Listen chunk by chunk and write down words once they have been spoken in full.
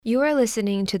You are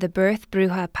listening to the Birth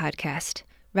Bruja podcast,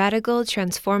 radical,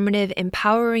 transformative,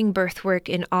 empowering birth work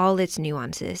in all its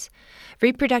nuances.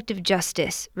 Reproductive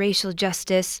justice, racial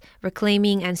justice,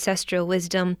 reclaiming ancestral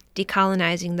wisdom,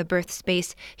 decolonizing the birth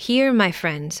space. Here, my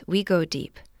friends, we go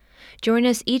deep. Join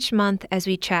us each month as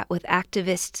we chat with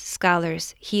activists,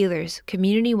 scholars, healers,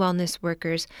 community wellness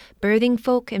workers, birthing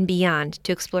folk, and beyond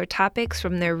to explore topics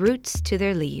from their roots to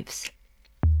their leaves.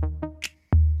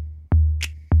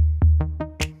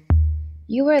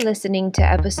 You are listening to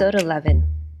episode 11,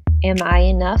 Am I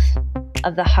Enough?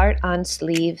 Of the Heart on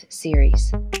Sleeve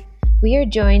series. We are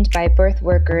joined by birth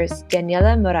workers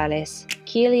Daniela Morales,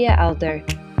 Kelia Alder,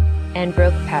 and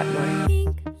Brooke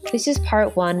Patmore. This is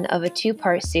part one of a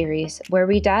two-part series where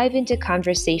we dive into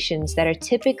conversations that are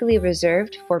typically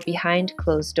reserved for behind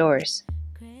closed doors.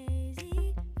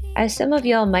 As some of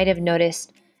y'all might have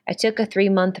noticed, I took a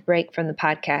 3-month break from the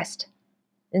podcast.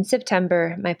 In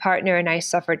September, my partner and I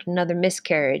suffered another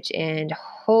miscarriage, and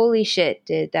holy shit,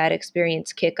 did that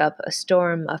experience kick up a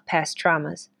storm of past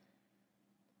traumas.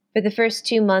 For the first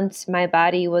 2 months, my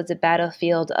body was a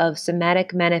battlefield of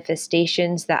somatic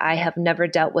manifestations that I have never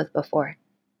dealt with before.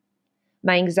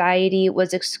 My anxiety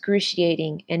was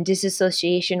excruciating, and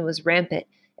disassociation was rampant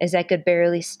as I could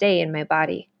barely stay in my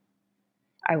body.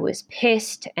 I was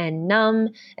pissed and numb,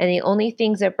 and the only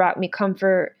things that brought me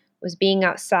comfort was being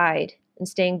outside and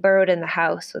staying burrowed in the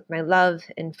house with my love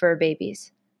and fur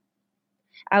babies.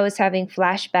 I was having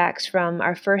flashbacks from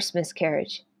our first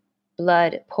miscarriage,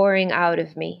 blood pouring out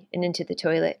of me and into the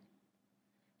toilet.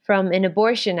 From an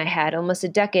abortion I had almost a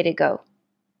decade ago,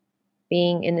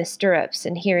 being in the stirrups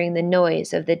and hearing the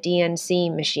noise of the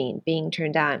DNC machine being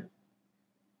turned on,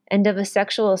 and of a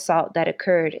sexual assault that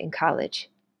occurred in college.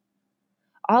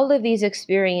 All of these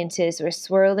experiences were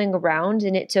swirling around,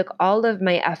 and it took all of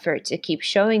my effort to keep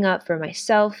showing up for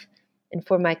myself and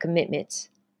for my commitments.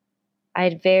 I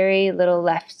had very little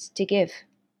left to give.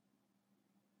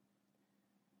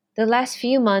 The last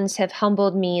few months have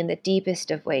humbled me in the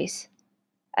deepest of ways.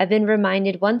 I've been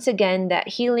reminded once again that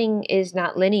healing is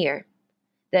not linear,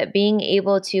 that being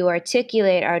able to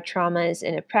articulate our traumas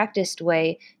in a practiced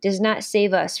way does not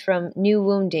save us from new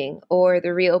wounding or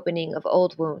the reopening of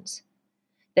old wounds.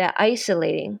 That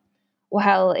isolating,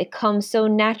 while it comes so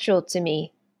natural to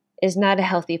me, is not a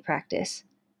healthy practice.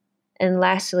 And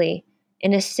lastly,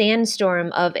 in a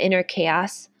sandstorm of inner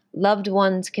chaos, loved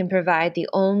ones can provide the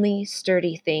only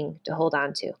sturdy thing to hold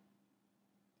on to.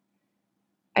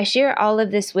 I share all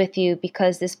of this with you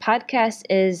because this podcast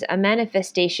is a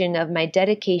manifestation of my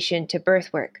dedication to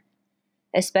birth work.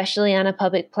 Especially on a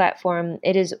public platform,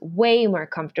 it is way more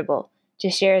comfortable to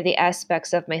share the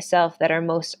aspects of myself that are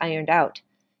most ironed out.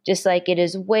 Just like it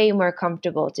is way more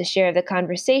comfortable to share the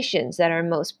conversations that are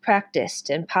most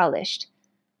practiced and polished.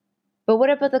 But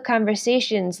what about the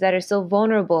conversations that are so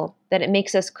vulnerable that it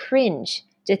makes us cringe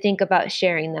to think about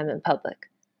sharing them in public?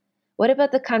 What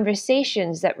about the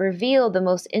conversations that reveal the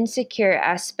most insecure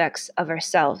aspects of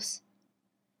ourselves?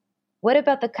 What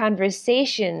about the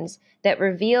conversations that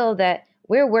reveal that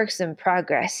we're works in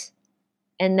progress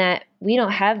and that we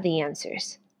don't have the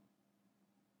answers?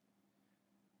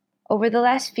 Over the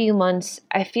last few months,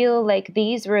 I feel like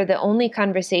these were the only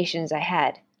conversations I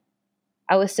had.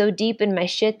 I was so deep in my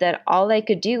shit that all I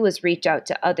could do was reach out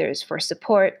to others for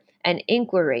support and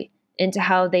inquiry into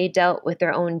how they dealt with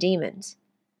their own demons,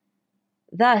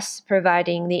 thus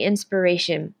providing the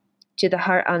inspiration to the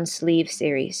Heart on Sleeve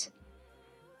series.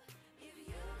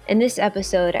 In this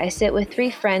episode, I sit with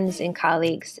 3 friends and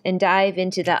colleagues and dive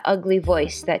into the ugly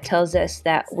voice that tells us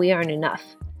that we aren't enough.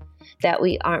 That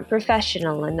we aren't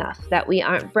professional enough, that we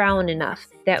aren't brown enough,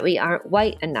 that we aren't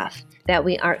white enough, that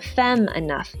we aren't femme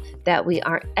enough, that we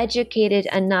aren't educated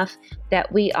enough,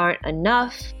 that we aren't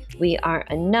enough, we aren't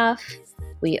enough,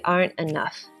 we aren't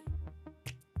enough.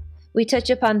 We touch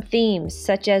upon themes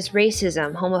such as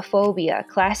racism, homophobia,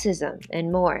 classism,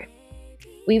 and more.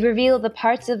 We reveal the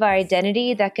parts of our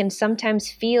identity that can sometimes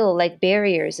feel like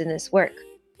barriers in this work.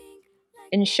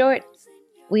 In short,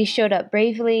 we showed up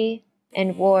bravely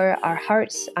and wore our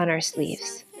hearts on our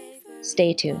sleeves.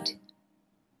 Stay tuned.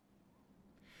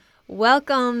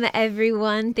 Welcome,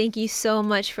 everyone. Thank you so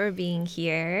much for being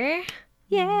here.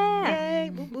 Yeah. Yay.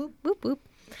 Boop, boop. Boop, boop.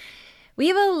 We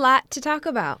have a lot to talk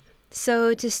about.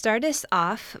 So to start us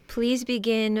off, please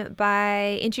begin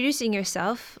by introducing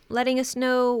yourself, letting us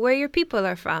know where your people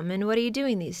are from and what are you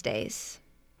doing these days.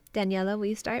 Daniela, will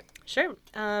you start? Sure.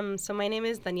 So my name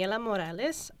is Daniela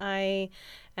Morales. I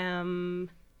am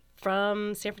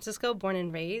from San Francisco, born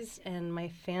and raised, and my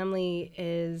family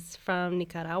is from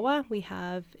Nicaragua. We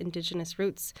have indigenous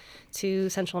roots to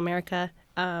Central America.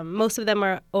 Most of them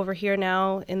are over here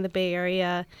now in the Bay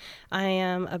Area. I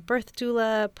am a birth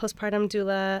doula, postpartum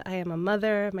doula. I am a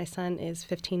mother. My son is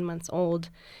 15 months old,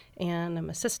 and I'm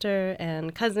a sister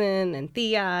and cousin and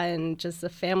tia and just a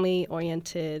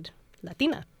family-oriented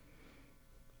Latina.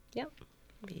 Yep.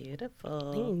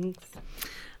 Beautiful. Thanks.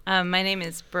 My name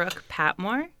is Brooke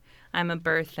Patmore. I'm a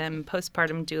birth and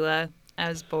postpartum doula. I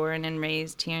was born and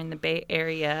raised here in the Bay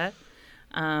Area.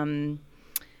 And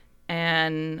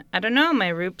I don't know, my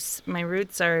roots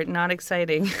are not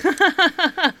exciting.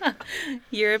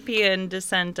 European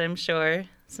descent, I'm sure.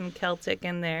 Some Celtic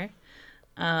in there.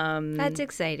 That's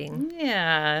exciting.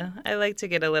 Yeah, I like to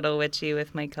get a little witchy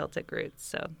with my Celtic roots,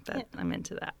 so I'm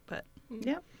into that. But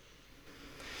yeah.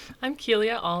 I'm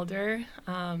Kelia Alder.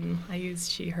 I use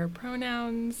she, her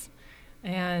pronouns,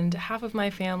 and half of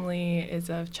my family is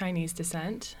of Chinese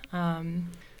descent.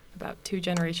 About 2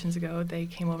 generations ago, they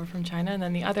came over from China, and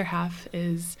then the other half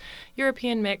is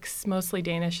European mix, mostly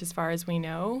Danish as far as we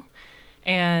know.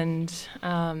 And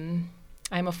I'm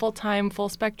a full-time,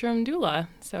 full-spectrum doula,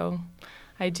 so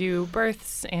I do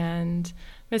births and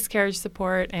miscarriage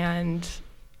support and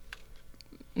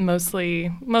mostly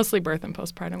birth and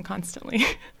postpartum constantly.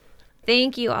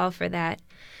 Thank you all for that.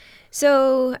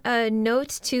 So,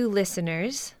 note to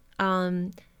listeners,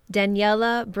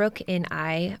 Daniela, Brooke, and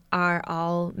I are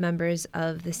all members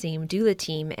of the same doula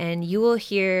team, and you will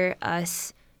hear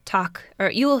us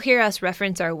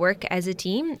reference our work as a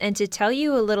team. And to tell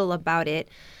you a little about it,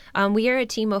 we are a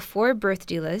team of 4 birth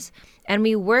doulas, and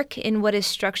we work in what is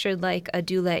structured like a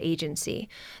doula agency.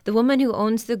 The woman who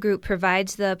owns the group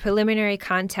provides the preliminary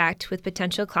contact with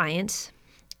potential clients,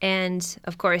 and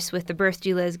of course with the birth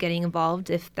doulas getting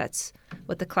involved if that's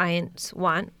what the clients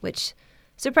want, which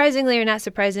surprisingly or not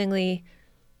surprisingly,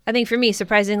 I think for me,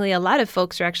 surprisingly, a lot of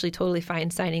folks are actually totally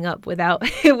fine signing up without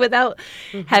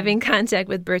having contact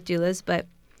with birth doulas. But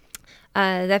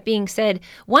that being said,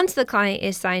 once the client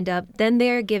is signed up, then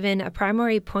they're given a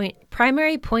primary point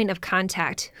of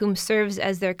contact whom serves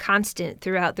as their constant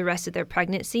throughout the rest of their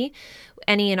pregnancy.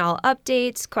 Any and all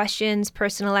updates, questions,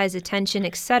 personalized attention,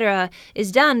 etc.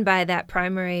 is done by that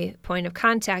primary point of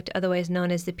contact, otherwise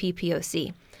known as the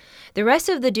PPOC. The rest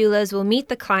of the doulas will meet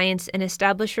the clients and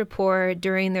establish rapport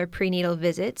during their prenatal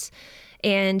visits.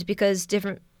 And because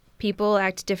different people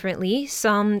act differently,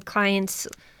 some clients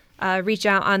reach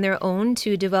out on their own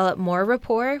to develop more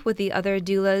rapport with the other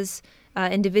doulas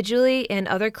individually, and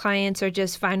other clients are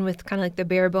just fine with kind of like the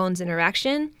bare bones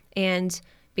interaction and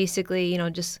basically,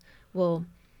 just will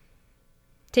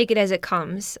take it as it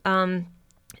comes.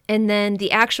 And then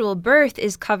the actual birth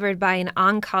is covered by an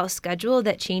on-call schedule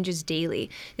that changes daily.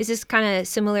 This is kind of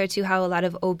similar to how a lot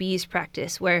of OBs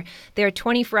practice, where there are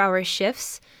 24-hour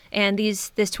shifts, and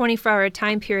this 24-hour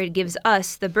time period gives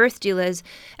us, the birth doulas,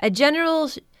 a general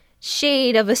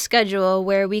shade of a schedule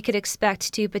where we could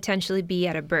expect to potentially be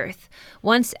at a birth.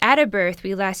 Once at a birth,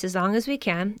 we last as long as we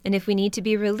can, and if we need to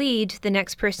be relieved, the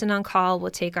next person on call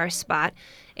will take our spot,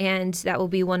 and that will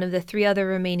be one of the 3 other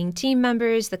remaining team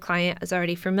members. The client is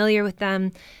already familiar with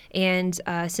them, and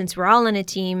since we're all in a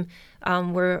team,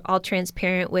 we're all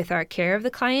transparent with our care of the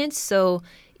clients, so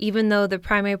even though the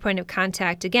primary point of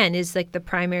contact, again, is like the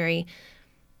primary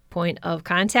point of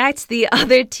contact, the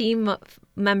other team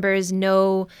members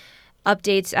know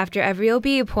updates after every OB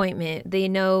appointment. They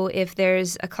know if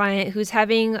there's a client who's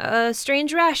having a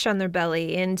strange rash on their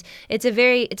belly, and it's a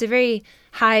very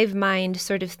hive mind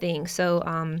sort of thing. So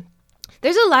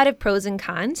there's a lot of pros and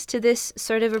cons to this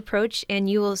sort of approach, and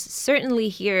you will certainly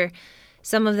hear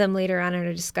some of them later on in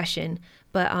our discussion.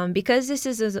 But because this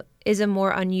is a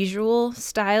more unusual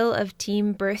style of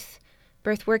team birth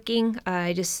working,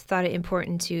 I just thought it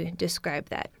important to describe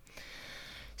that.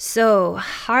 So,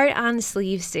 Heart on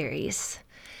Sleeve series.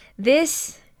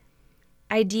 This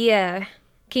idea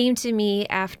came to me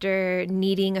after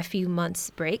needing a few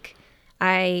months break.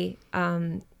 I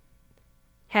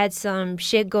had some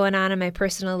shit going on in my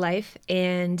personal life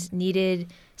and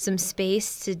needed some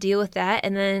space to deal with that.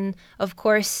 And then, of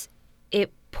course,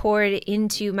 it poured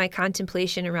into my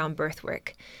contemplation around birth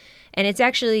work. And it's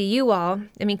actually you all.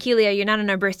 I mean, Kelia, you're not on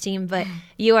our birth team, but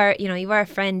you are a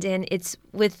friend, and it's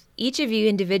with each of you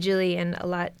individually and a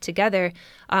lot together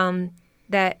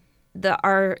that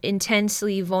our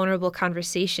intensely vulnerable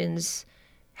conversations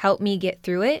help me get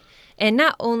through it. And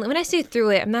not only when I say through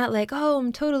it, I'm not like, oh,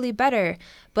 I'm totally better,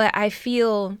 but I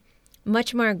feel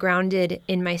much more grounded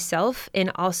in myself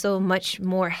and also much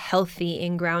more healthy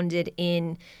and grounded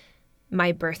in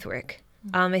my birth work.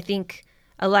 I think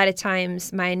a lot of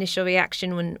times my initial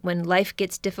reaction when life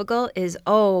gets difficult is,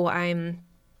 oh, I'm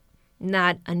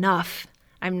not enough.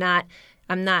 I'm not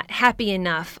happy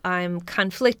enough. I'm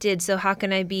conflicted. So how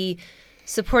can I be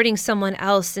supporting someone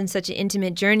else in such an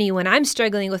intimate journey when I'm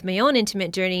struggling with my own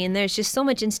intimate journey? And there's just so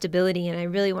much instability. And I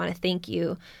really want to thank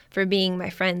you for being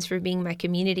my friends, for being my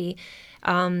community.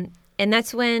 And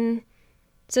that's when,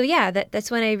 that's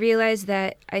when I realized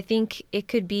that I think it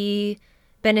could be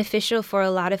beneficial for a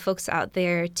lot of folks out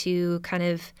there to kind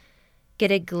of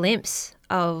get a glimpse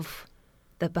of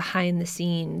the behind the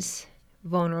scenes,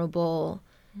 vulnerable,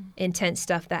 intense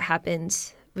stuff that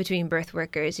happens between birth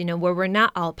workers, where we're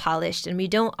not all polished and we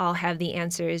don't all have the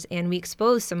answers, and we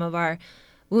expose some of our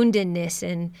woundedness.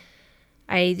 And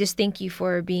I just thank you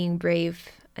for being brave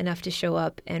enough to show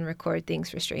up and record things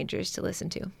for strangers to listen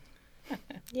to.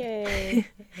 Yay.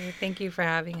 Thank you for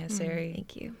having us, Ari.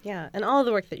 Thank you. Yeah, and all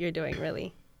the work that you're doing,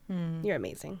 really. You're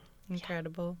amazing.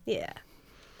 Incredible. Yeah.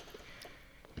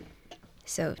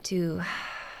 So to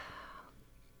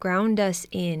ground us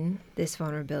in this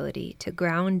vulnerability, to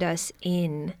ground us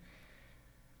in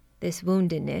this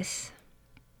woundedness,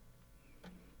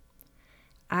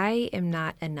 I am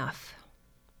not enough.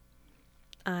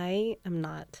 I am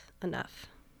not enough.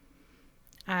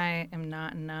 I am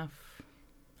not enough.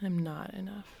 I'm not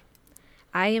enough.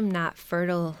 I am not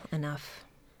fertile enough.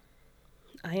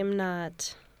 I am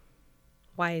not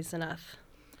wise enough.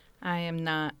 I am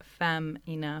not femme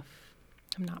enough.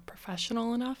 I'm not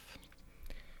professional enough.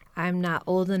 I'm not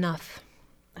old enough.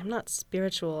 I'm not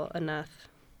spiritual enough.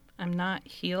 I'm not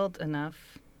healed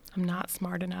enough. I'm not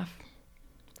smart enough.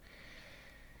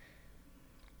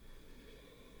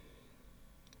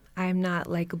 I'm not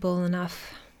likable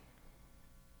enough.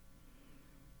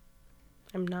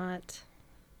 I'm not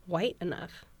white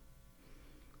enough.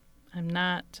 I'm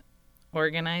not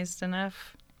organized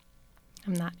enough.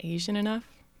 I'm not Asian enough.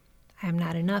 I'm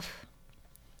not enough.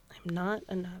 I'm not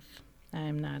enough.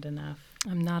 I'm not enough.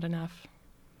 I'm not enough.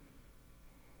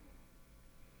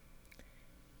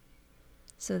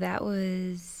 So that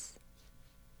was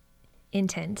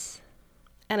intense.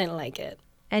 And I like it.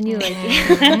 And you like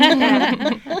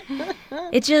it. Yeah.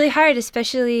 It's really hard,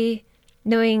 especially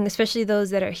those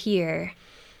that are here.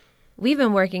 We've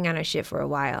been working on our shit for a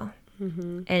while.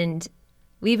 Mm-hmm. And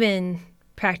we've been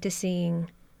practicing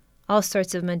all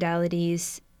sorts of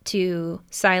modalities to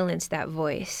silence that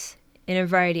voice in a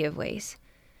variety of ways.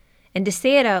 And to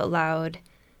say it out loud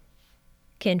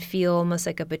can feel almost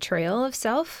like a betrayal of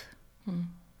self.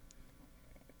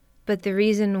 But the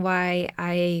reason why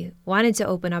I wanted to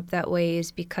open up that way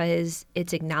is because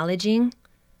it's acknowledging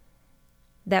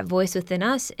that voice within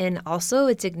us, and also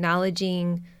it's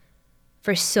acknowledging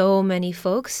for so many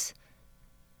folks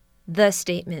the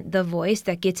statement, the voice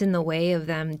that gets in the way of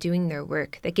them doing their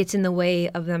work, that gets in the way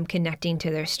of them connecting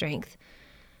to their strength.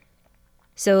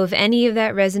 So if any of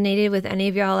that resonated with any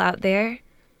of y'all out there,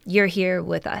 you're here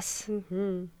with us.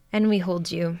 Mm-hmm. And we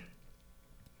hold you.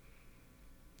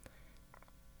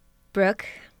 Brooke,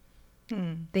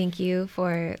 thank you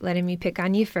for letting me pick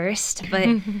on you first.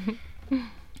 But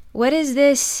what is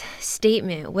this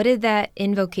statement? What did that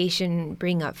invocation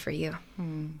bring up for you?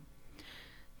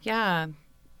 Yeah,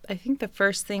 I think the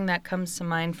first thing that comes to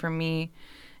mind for me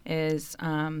is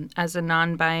as a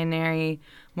non-binary,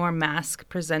 more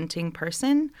mask-presenting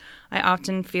person, I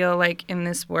often feel like in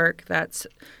this work that's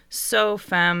so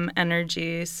femme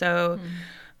energy, so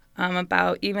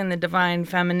about even the divine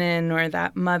feminine or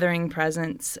that mothering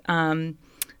presence, that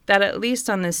at least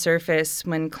on the surface,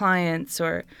 when clients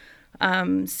or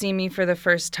see me for the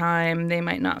first time, they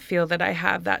might not feel that I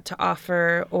have that to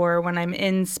offer, or when I'm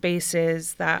in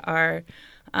spaces that are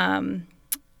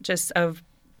just of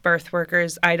birth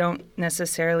workers, I don't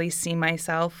necessarily see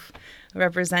myself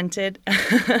represented.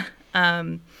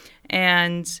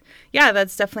 And yeah,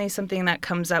 that's definitely something that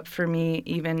comes up for me,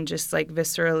 even just like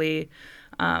viscerally,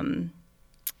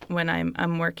 when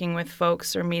I'm working with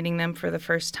folks or meeting them for the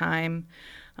first time.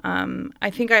 I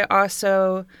think I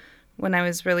also, when I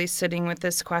was really sitting with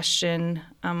this question,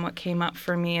 what came up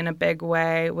for me in a big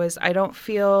way was I don't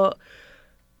feel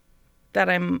that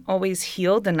I'm always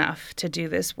healed enough to do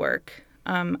this work.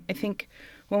 I think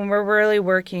when we're really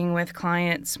working with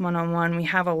clients one-on-one, we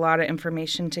have a lot of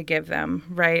information to give them,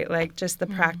 right? Like just the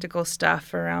practical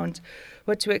stuff around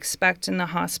what to expect in the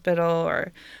hospital,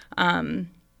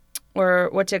 or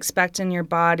what to expect in your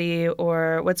body,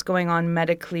 or what's going on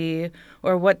medically,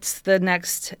 or what's the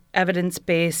next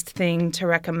evidence-based thing to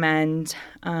recommend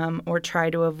or try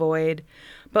to avoid.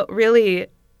 But really,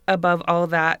 above all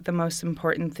that, the most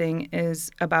important thing is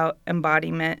about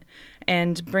embodiment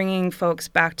and bringing folks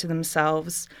back to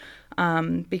themselves,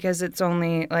 because it's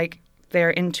only like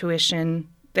their intuition,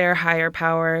 their higher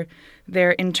power,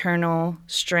 their internal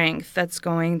strength that's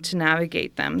going to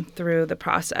navigate them through the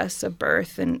process of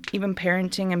birth and even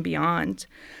parenting and beyond.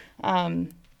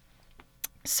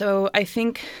 So I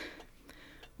think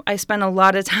I spend a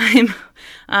lot of time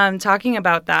talking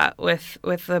about that with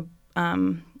the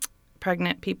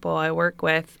pregnant people I work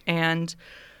with, and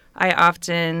I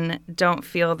often don't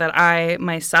feel that I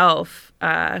myself,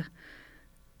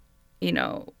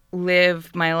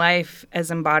 live my life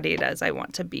as embodied as I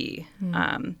want to be.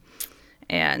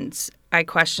 And I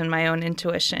question my own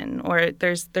intuition, or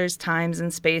there's times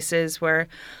and spaces where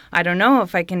I don't know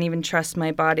if I can even trust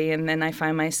my body, and then I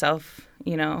find myself,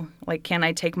 can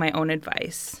I take my own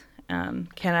advice?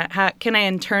 Can I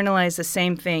internalize the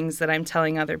same things that I'm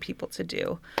telling other people to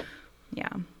do?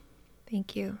 Yeah.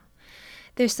 Thank you.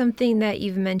 There's something that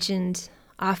you've mentioned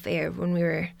off air when we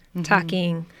were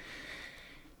talking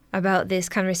about this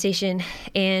conversation,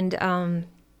 and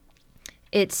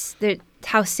it's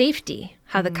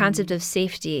how the concept of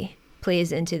safety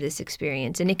plays into this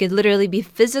experience. And it could literally be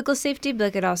physical safety, but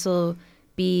it could also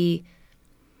be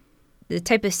the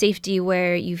type of safety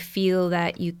where you feel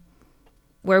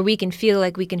where we can feel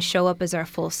like we can show up as our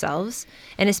full selves.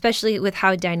 And especially with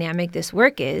how dynamic this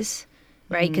work is,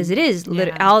 right? Because it is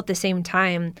all at the same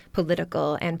time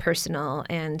political and personal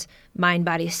and mind,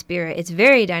 body, spirit. It's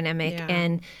very dynamic. Yeah.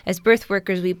 And as birth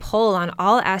workers, we pull on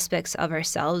all aspects of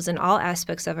ourselves and all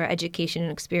aspects of our education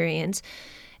and experience.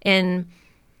 And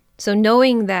so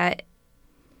knowing that,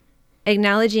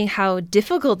 acknowledging how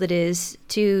difficult it is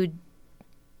to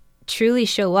truly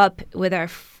show up with our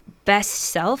best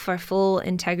self, our full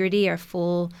integrity, our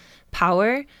full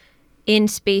power in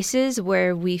spaces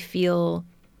where we feel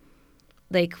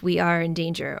like we are in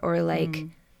danger, or like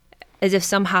as if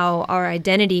somehow our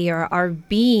identity or our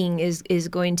being is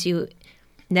going to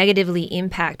negatively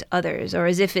impact others, or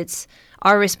as if it's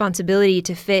our responsibility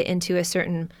to fit into a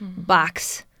certain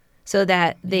box so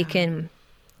that they can,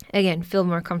 again, feel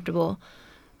more comfortable.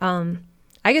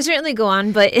 I can certainly go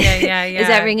on, but is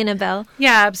that ringing a bell?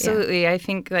 Yeah, absolutely. Yeah. I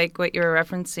think like what you were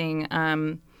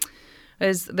referencing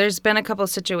is there's been a couple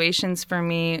of situations for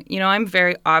me. I'm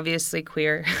very obviously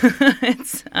queer.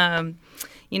 It's,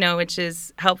 which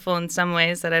is helpful in some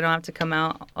ways that I don't have to come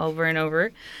out over and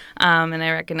over. And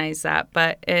I recognize that.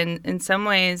 But in some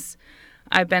ways,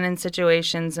 I've been in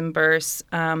situations and births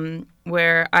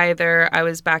where either I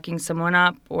was backing someone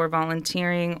up or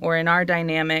volunteering, or in our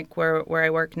dynamic where I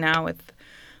work now with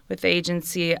the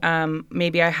agency,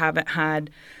 maybe I haven't had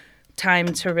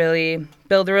time to really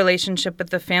build a relationship with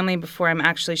the family before I'm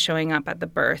actually showing up at the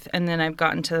birth. And then I've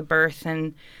gotten to the birth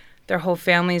and their whole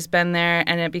family's been there,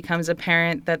 and it becomes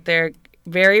apparent that they're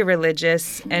very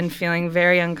religious and feeling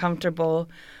very uncomfortable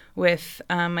with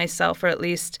myself, or at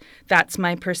least that's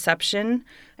my perception.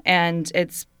 And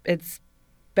it's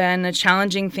been a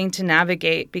challenging thing to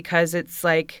navigate, because it's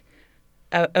like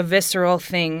a visceral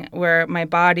thing where my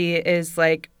body is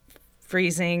like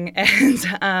freezing, and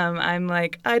I'm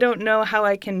like, I don't know how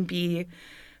I can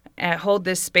hold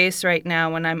this space right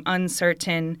now when I'm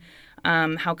uncertain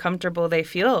how comfortable they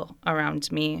feel around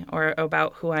me, or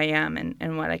about who I am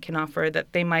and what I can offer,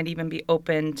 that they might even be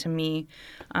open to me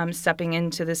stepping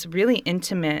into this really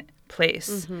intimate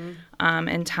place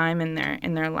and time in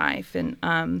their life.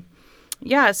 And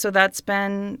so that's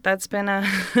been a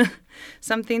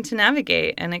something to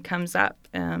navigate, and it comes up.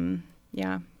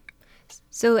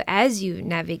 So as you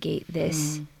navigate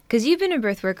this, because you've been a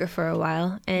birth worker for a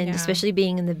while, and especially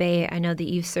being in the Bay, I know that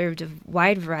you've served a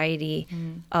wide variety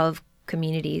of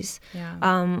communities.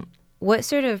 Yeah. What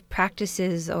sort of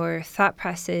practices or thought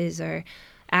processes or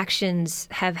actions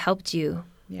have helped you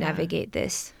navigate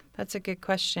this? That's a good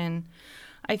question.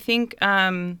 I think,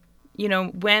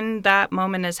 when that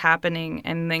moment is happening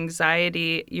and the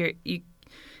anxiety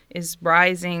is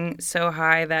rising so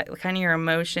high that kind of your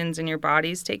emotions and your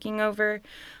body's taking over,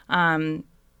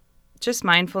 just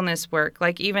mindfulness work.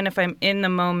 Like, even if I'm in the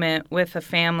moment with a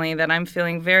family that I'm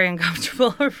feeling very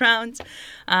uncomfortable around,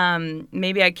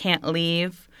 maybe I can't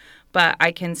leave, but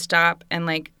I can stop and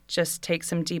like just take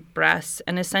some deep breaths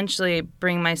and essentially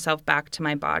bring myself back to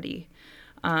my body.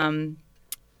 And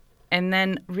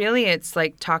then really it's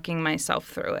like talking myself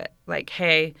through it. Like,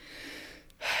 hey,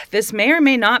 this may or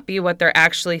may not be what they're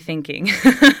actually thinking.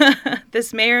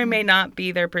 This may or may not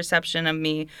be their perception of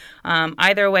me.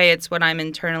 Either way, it's what I'm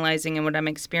internalizing and what I'm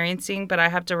experiencing. But I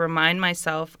have to remind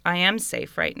myself I am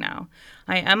safe right now.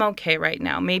 I am okay right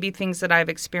now. Maybe things that I've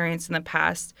experienced in the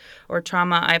past or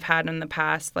trauma I've had in the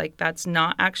past, like that's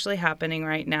not actually happening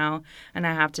right now. And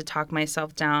I have to talk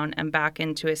myself down and back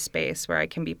into a space where I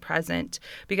can be present.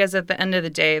 Because at the end of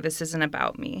the day, this isn't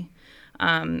about me.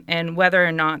 And whether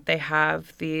or not they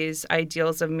have these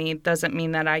ideals of me doesn't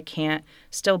mean that I can't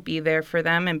still be there for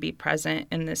them and be present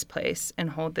in this place and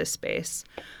hold this space.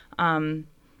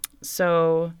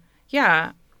 So,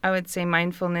 yeah, I would say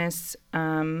mindfulness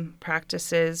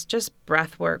practices, just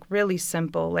breath work, really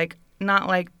simple, like not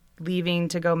like leaving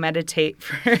to go meditate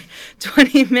for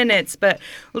 20 minutes, but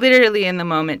literally in the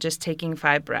moment, just taking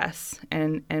 5 breaths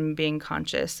and being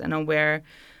conscious and aware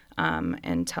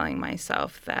and telling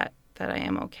myself that I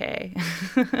am okay.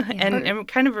 and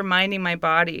kind of reminding my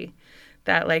body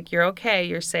that, like, you're okay,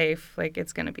 you're safe, like,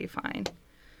 it's going to be fine.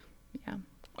 Yeah.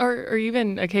 Or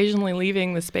even occasionally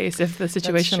leaving the space if the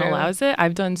situation allows it.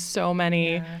 I've done so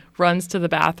many runs to the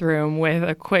bathroom with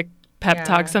a quick pep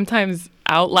talk, sometimes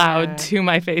out loud to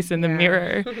my face in the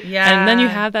mirror. And then you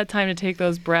have that time to take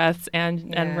those breaths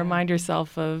and remind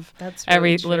yourself of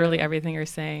literally everything you're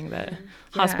saying, that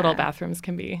hospital bathrooms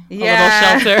can be a little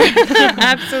shelter.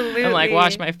 Absolutely. And like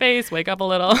wash my face, wake up a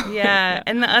little.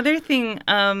 And the other thing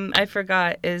I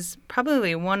forgot is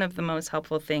probably one of the most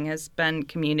helpful thing has been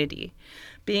community.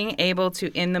 Being able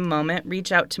to, in the moment,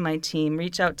 reach out to my team,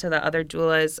 reach out to the other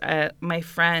doulas, my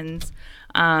friends,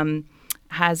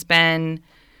 has been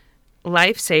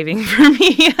life-saving for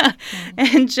me.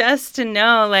 And just to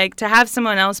know, like, to have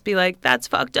someone else be like, that's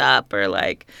fucked up, or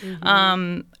like,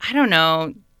 I don't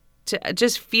know, to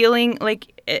just feeling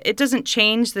like it doesn't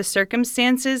change the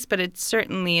circumstances, but it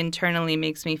certainly internally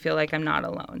makes me feel like I'm not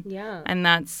alone. Yeah. And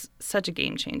that's such a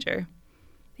game changer.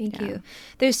 Thank you.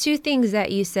 There's 2 things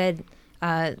that you said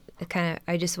I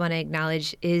just want to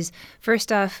acknowledge is,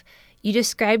 first off, you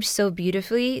described so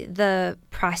beautifully the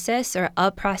process or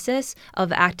a process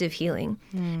of active healing.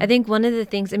 I think one of the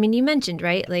things, I mean, you mentioned,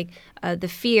 right, like the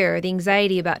fear, the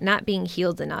anxiety about not being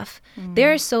healed enough.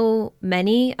 There are so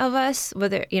many of us,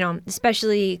 whether,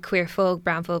 especially queer folk,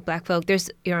 brown folk, black folk, there's,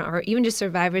 or even just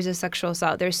survivors of sexual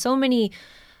assault. There's so many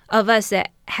of us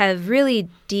that have really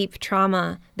deep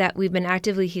trauma that we've been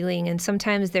actively healing. And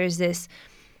sometimes there's this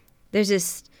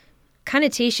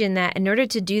connotation that in order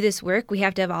to do this work, we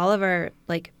have to have all of our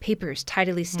like papers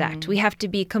tidily stacked. We have to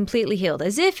be completely healed,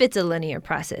 as if it's a linear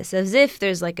process, as if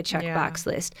there's like a checkbox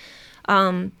list.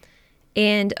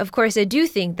 And of course, I do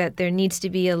think that there needs to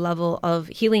be a level of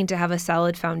healing to have a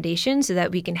solid foundation so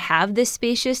that we can have this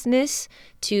spaciousness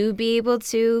to be able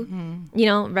to,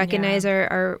 recognize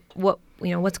our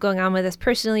what's going on with us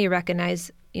personally,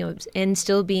 recognize, and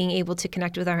still being able to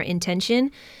connect with our intention.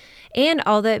 And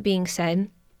all that being said,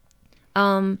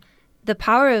 the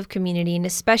power of community, and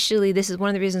especially this is one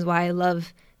of the reasons why I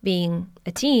love being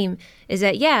a team, is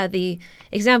that, the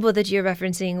example that you're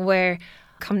referencing where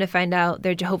come to find out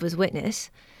they're Jehovah's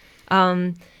Witness.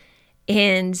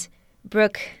 And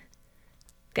Brooke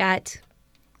got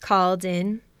called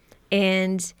in,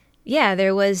 and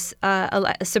there was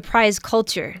a surprise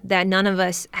culture that none of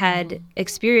us had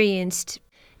experienced.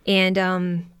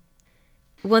 And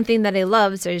one thing that I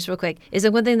love, sorry, just real quick, is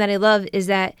that one thing that I love is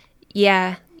that,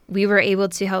 we were able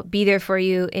to help be there for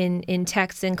you in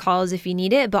texts and calls if you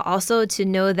need it, but also to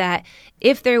know that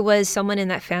if there was someone in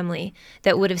that family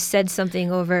that would have said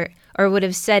something over or would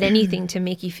have said anything to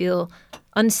make you feel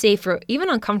unsafe or even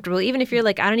uncomfortable, even if you're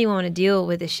like, I don't even want to deal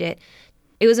with this shit,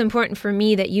 it was important for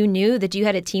me that you knew that you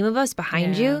had a team of us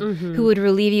behind you who would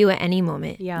relieve you at any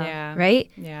moment.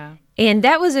 Right? Yeah. And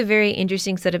that was a very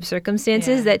interesting set of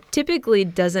circumstances that typically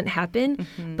doesn't happen.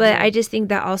 But I just think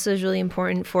that also is really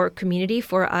important for community,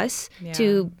 for us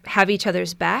to have each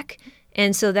other's back.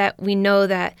 And so that we know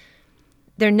that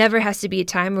there never has to be a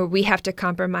time where we have to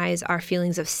compromise our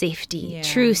feelings of safety,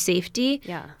 true safety,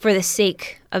 for the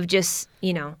sake of just,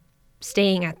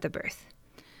 staying at the birth.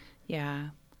 Yeah.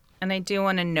 And I do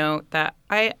want to note that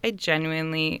I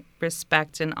genuinely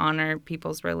respect and honor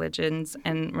people's religions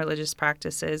and religious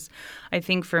practices. I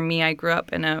think for me, I grew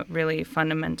up in a really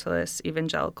fundamentalist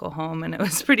evangelical home, and it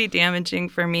was pretty damaging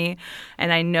for me.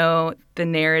 And I know the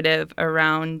narrative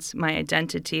around my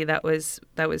identity that was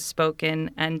spoken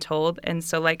and told. And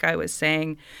so, like I was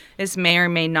saying, this may or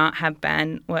may not have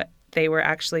been what they were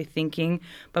actually thinking,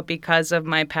 but because of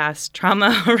my past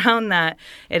trauma around that,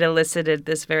 it elicited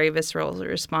this very visceral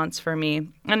response for me.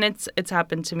 And it's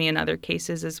happened to me in other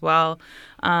cases as well.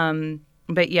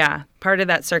 But part of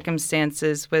that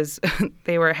circumstances was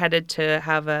they were headed to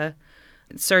have a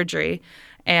surgery,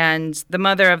 and the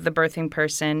mother of the birthing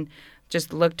person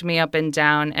just looked me up and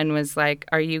down and was like,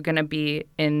 "Are you going to be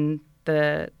in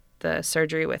the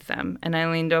surgery with them?" And I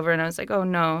leaned over and I was like, "Oh,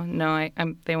 no,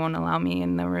 they won't allow me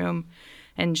in the room."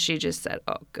 And she just said,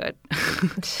 "Oh, good."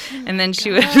 And then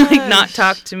she would like not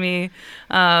talk to me.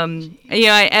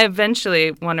 I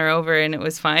eventually won her over, and it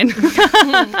was fine.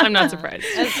 I'm not surprised.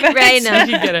 Right now.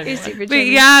 You get it. But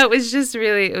yeah, it was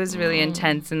really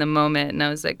intense in the moment, and I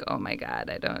was like, "Oh my God,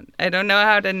 I don't know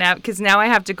how to navigate, because now I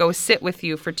have to go sit with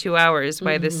you for 2 hours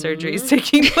while this surgery is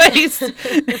taking place,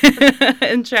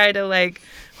 and try to like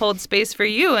hold space for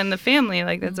you and the family.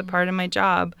 Like that's a part of my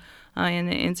job,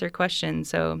 and answer questions."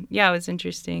 So yeah, it was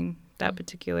interesting, that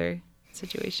particular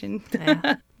situation.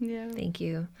 Yeah. Yeah. Thank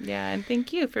you. Yeah, and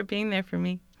thank you for being there for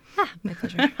me. My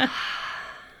pleasure.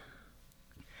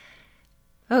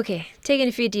 Okay, taking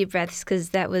a few deep breaths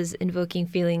because that was invoking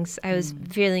feelings. I was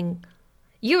feeling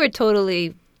you were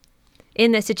totally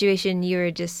in that situation. You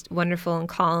were just wonderful and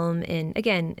calm and,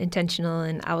 again, intentional.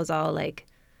 And I was all like,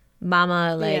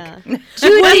 mama, like,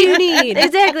 Judy, what do you need?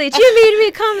 Exactly. Do you need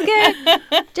me to come get?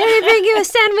 Did I bring you a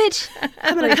sandwich?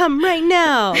 I'm going to come right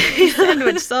now.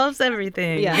 Sandwich solves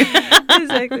everything. Yeah,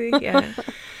 exactly. Yeah.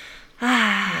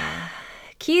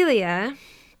 Keelia,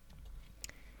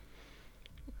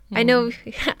 I know.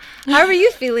 How are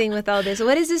you feeling with all this?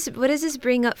 What does this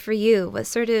bring up for you? What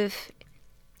sort of?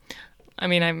 I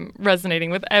mean, I'm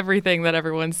resonating with everything that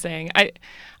everyone's saying.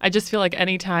 I just feel like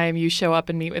anytime you show up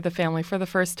and meet with a family for the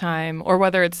first time, or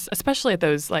whether it's especially at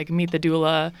those like Meet the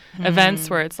Doula events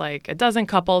where it's like a dozen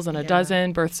couples and a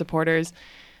dozen birth supporters,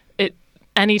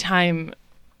 anytime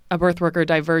a birth worker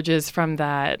diverges from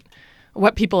that,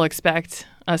 what people expect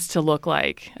us to look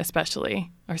like,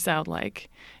 especially, or sound like,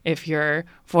 if your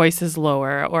voice is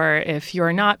lower, or if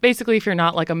you're not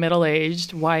like a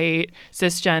middle-aged, white,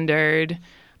 cisgendered,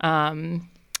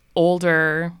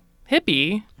 older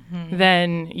hippie,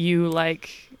 then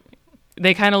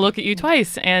they kind of look at you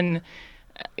twice. And,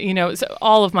 so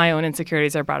all of my own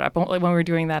insecurities are brought up. When we were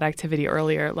doing that activity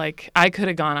earlier, like I could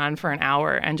have gone on for an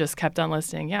hour and just kept on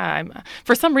listening. Yeah,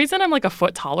 for some reason, I'm like a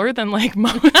foot taller than like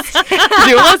most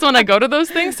doulas when I go to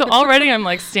those things. So already I'm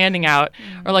like standing out.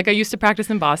 Or like I used to practice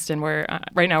in Boston where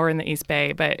right now we're in the East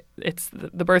Bay, but it's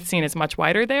the birth scene is much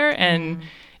wider there. And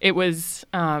it was...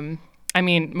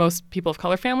 most people of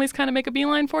color families kind of make a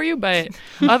beeline for you, but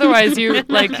otherwise you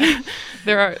like,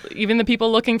 there are even the people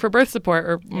looking for birth support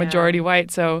are majority white.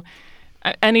 So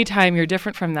anytime you're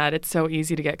different from that, it's so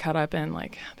easy to get caught up in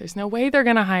like, there's no way they're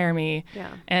going to hire me.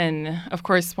 Yeah. And of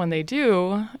course, when they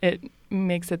do, it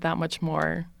makes it that much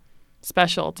more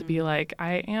special to be like,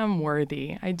 I am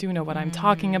worthy. I do know what I'm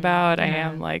talking about. I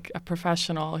am like a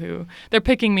professional who they're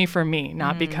picking me for me,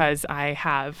 not because I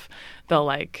have the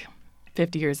like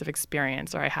 50 years of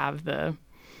experience, or I have the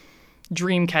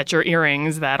dream catcher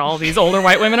earrings that all these older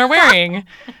white women are wearing.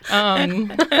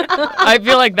 I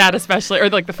feel like that especially, or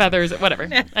like the feathers, whatever.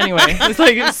 Anyway, there's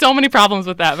like so many problems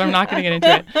with that, but I'm not going to get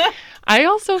into it. I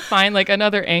also find like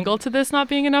another angle to this not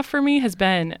being enough for me has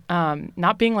been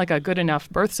not being like a good enough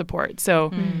birth support.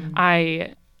 So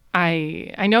I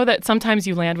know that sometimes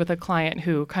you land with a client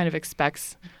who kind of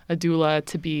expects a doula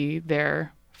to be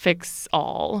their fix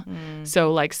all.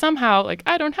 So like somehow like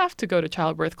I don't have to go to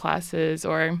childbirth classes,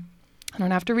 or I don't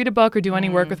have to read a book or do any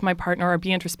work with my partner or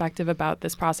be introspective about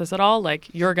this process at all. Like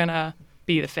you're gonna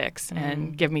be the fix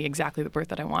and give me exactly the birth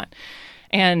that I want.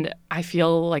 And I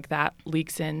feel like that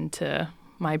leaks into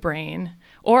my brain,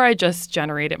 or I just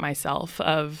generate it myself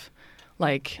of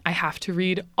like I have to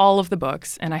read all of the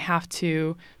books and I have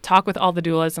to talk with all the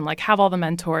doulas and like have all the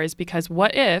mentors, because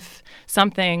what if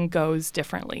something goes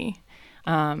differently?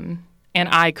 And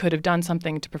I could have done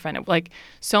something to prevent it. Like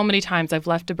so many times I've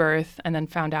left a birth and then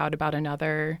found out about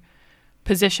another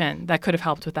position that could have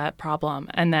helped with that problem.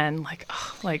 And then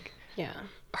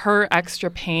her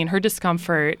extra pain, her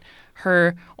discomfort,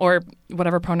 her, or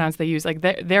whatever pronouns they use, like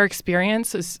their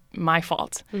experience is my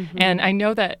fault. And I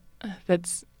know that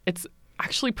it's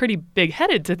actually pretty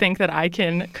big-headed to think that I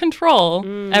can control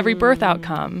every birth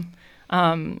outcome.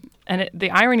 And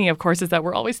the irony, of course, is that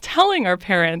we're always telling our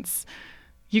parents,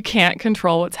 you can't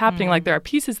control what's happening. Like there are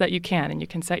pieces that you can, and you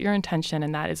can set your intention,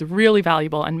 and that is really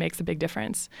valuable and makes a big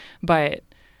difference. But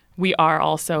we are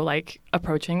also like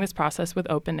approaching this process with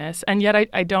openness. And yet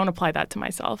I don't apply that to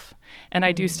myself. And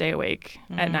I do stay awake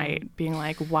at night being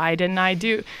like, why didn't I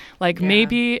do? Like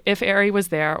maybe if Ari was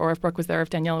there, or if Brooke was there, if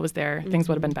Daniela was there, things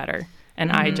would have been better.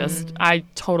 And I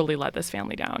totally let this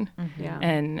family down.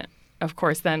 And of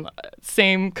course, then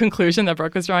same conclusion that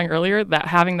Brooke was drawing earlier, that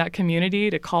having that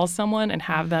community to call someone and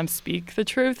have them speak the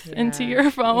truth into your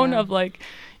phone of like,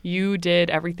 you did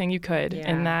everything you could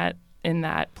in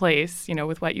that place,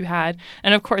 with what you had.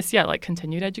 And of course, like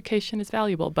continued education is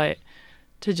valuable, but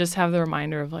to just have the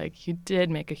reminder of like, you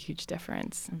did make a huge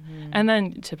difference. And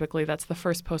then typically that's the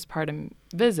first postpartum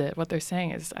visit. What they're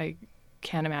saying is,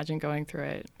 can't imagine going through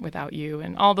it without you,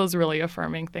 and all those really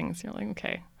affirming things. You're like,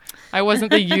 okay, I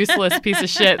wasn't the useless piece of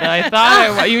shit that I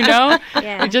thought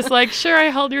Yeah. Just like, sure, I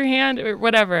held your hand or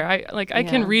whatever. I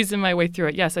can reason my way through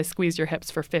it. Yes, I squeezed your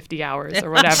hips for 50 hours or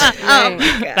whatever. Oh my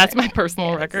God. That's my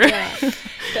personal record. Yeah.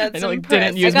 That's I impressive.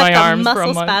 didn't use I got my the arms for a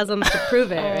muscle month. spasms to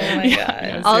prove it. Oh Right? my God.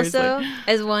 Yeah, Also, seriously.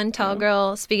 as one tall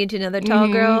girl speaking to another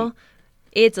tall girl,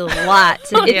 it's a lot.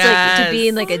 It's like to be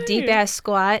in like a deep ass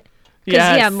squat.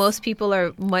 Because Yes. most people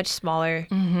are much smaller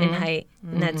in height,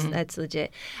 and that's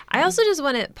legit. I also just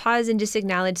want to pause and just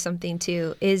acknowledge something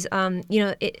too. Is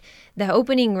the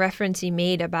opening reference you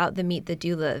made about the Meet the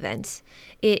Doula events.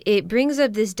 It brings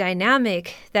up this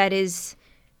dynamic that is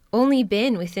only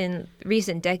been within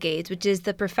recent decades, which is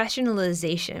the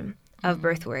professionalization of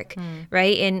birth work,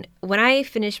 right? And when I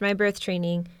finished my birth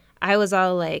training, I was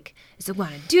all like, I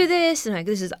want to do this, and like,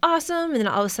 this is awesome. And then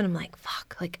all of a sudden I'm like,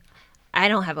 fuck, like, I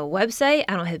don't have a website.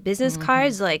 I don't have business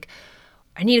cards. Like,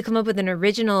 I need to come up with an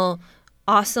original,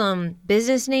 awesome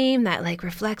business name that like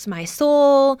reflects my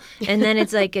soul. And then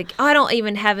it's like, I don't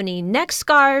even have any neck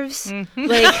scarves.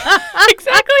 Like,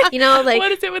 Exactly. like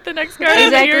What is it with the next card?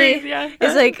 exactly. Yeah.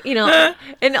 It's like,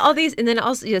 and all these, and then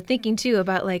also thinking too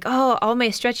about like, oh, all my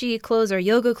stretchy clothes are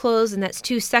yoga clothes, and that's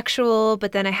too sexual.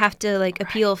 But then I have to like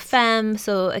appeal femme,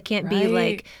 so it can't be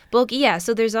like bulky. Yeah.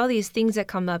 So there's all these things that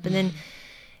come up, and then.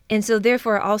 And so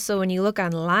therefore also when you look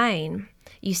online,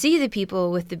 you see the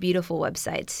people with the beautiful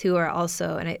websites who are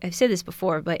also, and I've said this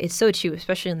before, but it's so true,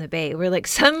 especially in the Bay, where like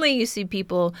suddenly you see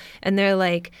people and they're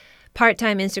like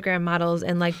part-time Instagram models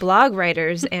and like blog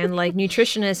writers and like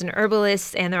nutritionists and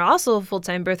herbalists, and they're also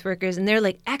full-time birth workers, and they're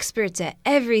like experts at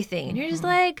everything. And you're just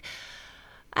like,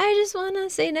 I just want to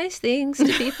say nice things to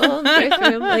people in the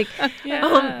birth room. Like,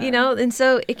 and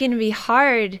so it can be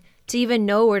hard to even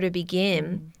know where to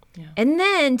begin. Yeah. And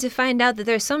then to find out that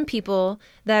there's some people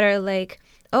that are like,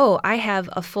 oh, I have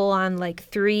a full-on like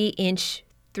 3 inches,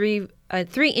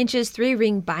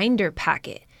 3-ring binder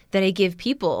packet that I give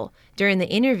people during the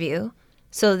interview,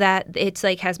 so that it's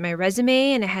like has my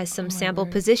resume and it has some sample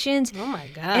positions. Oh my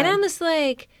God. And I'm just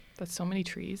like, That's so many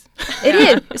trees. it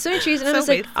is so many trees, and I'm So just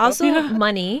like, wasteful. also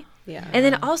money. Yeah. And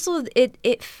then also it's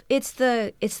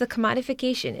the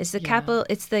commodification. It's the capital.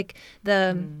 It's like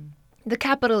the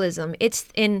capitalism. It's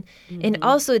and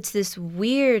also it's this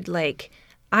weird like,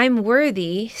 I'm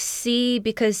worthy. See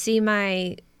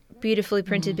my beautifully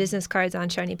printed business cards on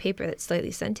shiny paper that's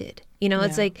slightly scented.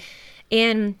 It's like,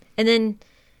 and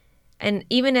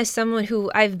even as someone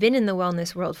who I've been in the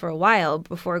wellness world for a while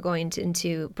before going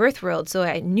into birth world, so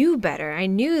I knew better. I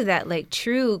knew that like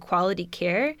true quality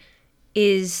care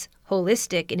is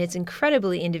holistic and it's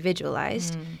incredibly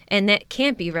individualized, and that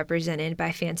can't be represented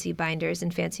by fancy binders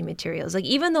and fancy materials. Like,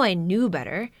 even though I knew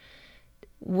better,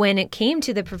 when it came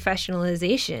to the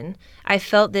professionalization, I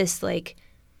felt this like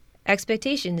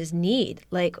expectation, this need,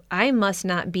 like I must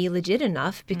not be legit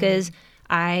enough because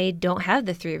I don't have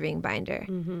the 3-ring binder,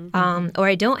 or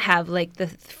I don't have like the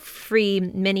free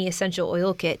mini essential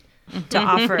oil kit to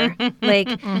offer, like,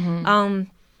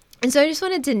 and so I just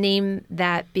wanted to name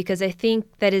that because I think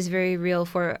that is very real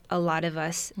for a lot of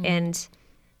us, and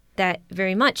that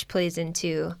very much plays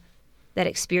into that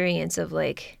experience of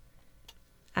like,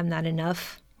 I'm not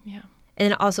enough. Yeah. And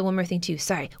then also one more thing too.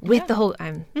 Sorry, with the whole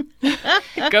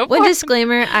Go one for it.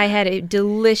 disclaimer: I had a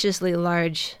deliciously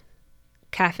large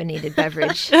caffeinated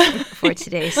beverage for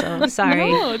today, so sorry.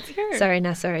 No, it's here. Sorry,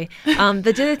 not sorry. But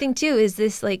the other thing too is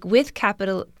this, like with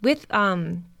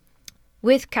capitalism,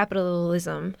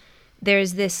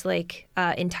 there's this like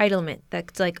entitlement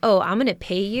that's like, oh, I'm going to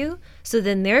pay you, so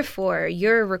then therefore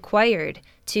you're required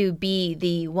to be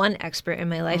the one expert in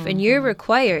my life, and you're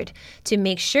required to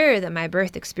make sure that my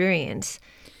birth experience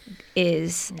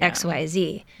is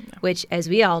XYZ, which, as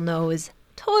we all know, is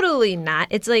totally not.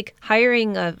 It's like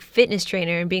hiring a fitness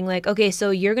trainer and being like, okay,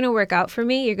 so you're going to work out for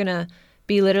me. You're going to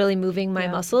be literally moving my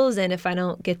muscles, and if I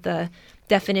don't get the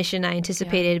definition I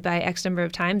anticipated by X number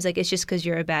of times, like, it's just because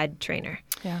you're a bad trainer.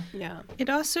 Yeah. It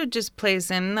also just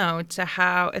plays in, though, to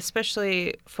how,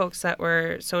 especially folks that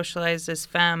were socialized as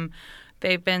femme,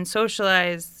 we've been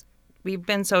socialized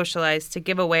to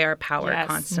give away our power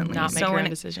constantly. Not make your own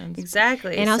decisions.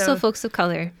 Exactly. And also folks of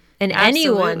color. And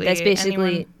anyone that's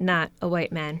basically anyone. not a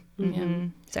white man.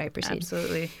 Sorry, proceed.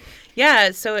 Absolutely.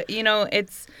 Yeah. So,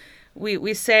 it's,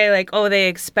 we say like, oh,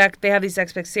 they have these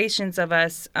expectations of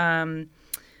us.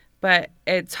 But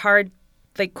it's hard,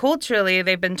 like culturally,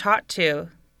 they've been taught to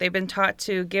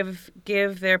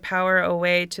give their power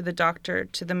away to the doctor,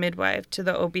 to the midwife, to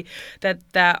the OB,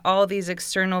 that all these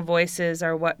external voices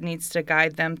are what needs to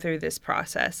guide them through this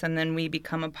process. And then we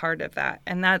become a part of that.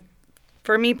 And that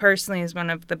for me personally, is one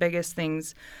of the biggest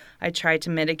things I try to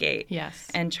mitigate. Yes.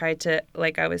 And try to,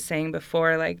 like I was saying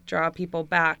before, like draw people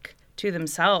back to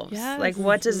themselves. Yes. Like,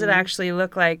 what does it actually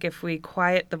look like if we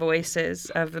quiet the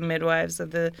voices of the midwives,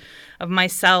 of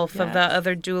myself, of the Yes.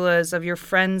 other doulas, of your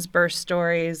friends' birth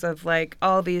stories, of like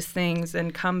all these things,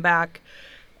 and come back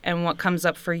and what comes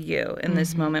up for you in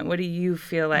this moment? What do you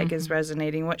feel like is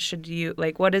resonating? What should you,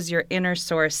 like, what does your inner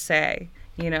source say?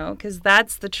 You know, because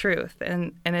that's the truth,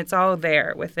 and it's all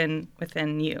there within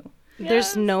you.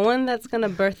 There's no one that's going to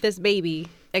birth this baby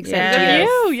except Yes.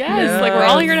 you. You, yes. Like, we're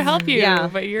all here to help you. Yeah.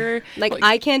 But you're... Like,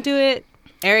 I can't do it.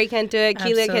 Ari can't do it.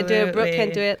 Keelia can't do it. Brooke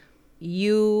can't do Absolutely. it.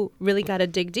 You really got to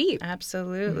dig deep.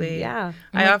 Absolutely. Yeah.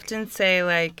 I often say,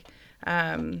 like,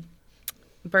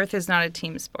 birth is not a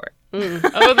team sport.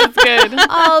 Oh, that's good.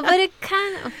 Oh, but it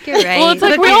kind of, you're right. Well, it's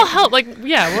like Look we at- all help. Like,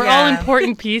 yeah, we're all Yeah.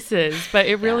 important pieces, but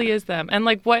it really is them. And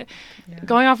like,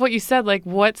 going off what you said, like,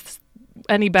 what's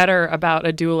any better about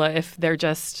a doula if they're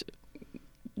just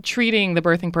treating the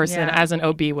birthing person Yeah. as an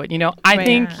OB would? You know, I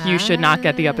think you should not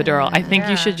get the epidural. I think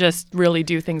you should just really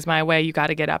do things my way. You got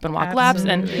to get up and walk laps,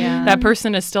 and Yeah. that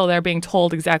person is still there being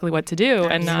told exactly what to do,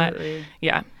 and not. Absolutely.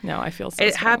 Yeah, no, I feel so.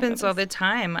 It strong happens about all the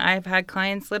time. I've had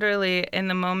clients literally in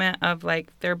the moment of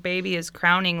like their baby is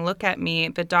crowning, look at me.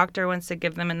 The doctor wants to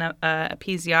give them an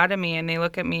episiotomy, and they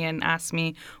look at me and ask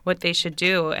me what they should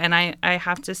do. And I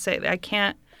have to say, I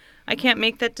can't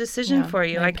make that decision Yeah, for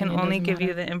you. my I can opinion only doesn't give you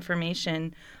matter. the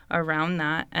information around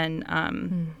that. And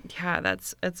yeah,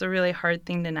 that's a really hard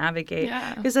thing to navigate.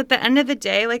 Yeah. Because at the end of the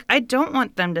day, like, I don't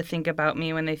want them to think about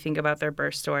me when they think about their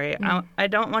birth story. I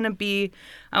don't want to be,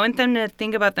 I want them to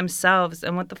think about themselves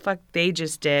and what the fuck they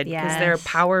just did. Because they're Yes.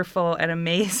 powerful and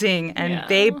amazing, and Yeah.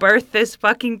 they birthed this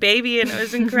fucking baby and it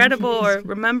was incredible. Or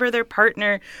remember their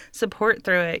partner, support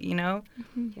through it, you know?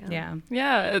 Yeah.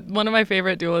 Yeah, one of my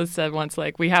favorite doulas said once,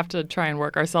 like, we have to try and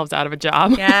work ourselves out of a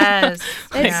job. Yes.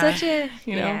 That's Yeah. such a,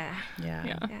 You know? yeah. Yeah.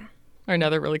 Yeah. Yeah. Or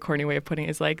another really corny way of putting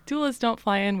it is like, doulas don't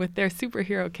fly in with their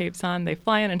superhero capes on. They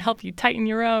fly in and help you tighten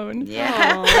your own.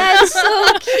 Yeah. That's so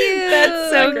cute. That's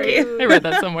so cute. I read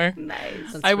that somewhere. Nice.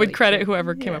 I would really credit cute.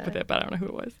 whoever came up with it, but I don't know who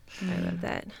it was. I love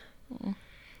that.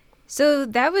 So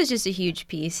that was just a huge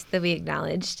piece that we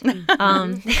acknowledged. We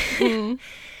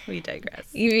digress.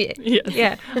 You, Yes.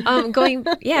 yeah. Going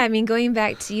back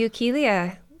to you,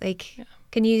 Keelia, like,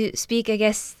 can you speak, I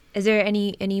guess, is there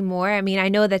any more? I mean, I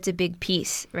know that's a big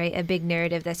piece, right? A big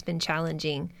narrative that's been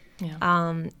challenging.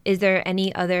 Yeah. Is there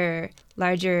any other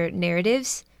larger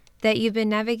narratives that you've been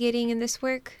navigating in this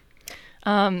work?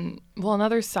 Well,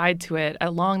 another side to it,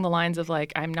 along the lines of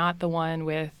like, I'm not the one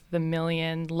with the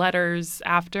million letters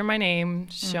after my name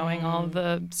showing all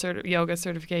the yoga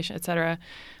certification, et cetera,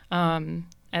 and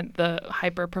the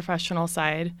hyper professional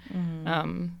side.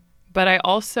 But I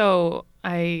also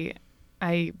I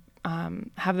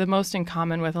have the most in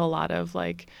common with a lot of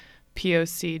like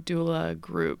POC doula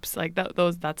groups, like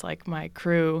that's like my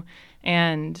crew,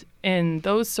 and in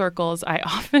those circles, I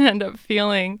often end up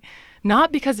feeling.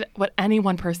 Not because what any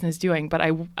one person is doing, but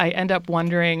I end up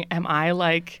wondering, am I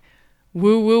like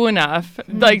woo-woo enough?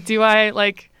 Like, do I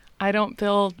like, I don't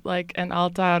build like an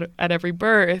altar at every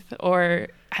birth, or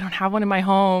I don't have one in my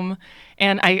home.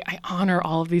 And I honor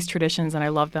all of these traditions and I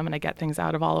love them and I get things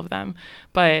out of all of them.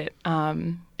 But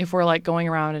if we're like going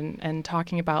around and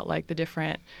talking about like the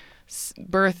different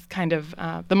birth kind of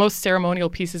the most ceremonial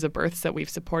pieces of births that we've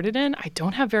supported in, I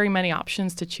don't have very many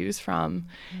options to choose from.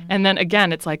 And then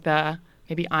again, it's like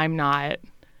maybe I'm not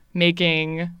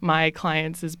making my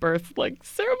clients' birth like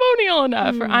ceremonial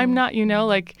enough, or I'm not,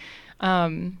 like,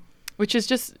 which is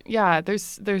just,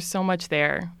 there's so much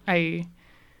there. I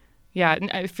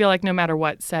feel like no matter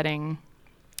what setting,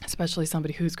 especially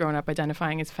somebody who's grown up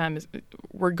identifying as femme,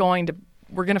 we're going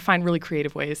to find really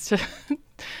creative ways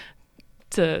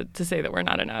to say that we're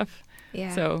not enough.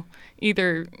 Yeah. So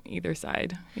either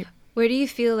side. Where do you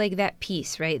feel like that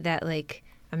piece, right? That like,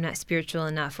 I'm not spiritual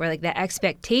enough, or like that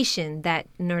expectation that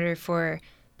in order for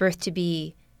birth to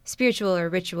be spiritual or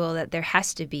ritual, that there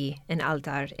has to be an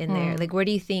altar in there. Like, where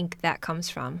do you think that comes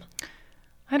from?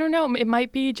 I don't know. It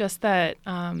might be just that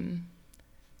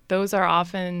those are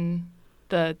often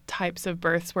the types of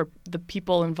births where the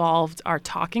people involved are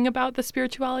talking about the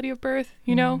spirituality of birth,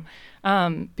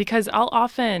 because I'll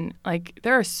often, like,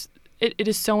 it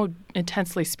is so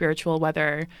intensely spiritual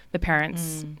whether the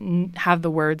parents have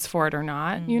the words for it or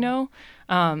not,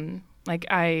 like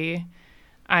I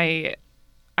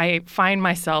find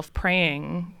myself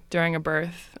praying during a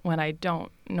birth when I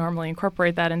don't normally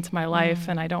incorporate that into my life,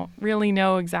 and I don't really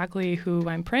know exactly who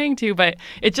I'm praying to, but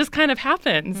it just kind of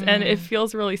happens, and it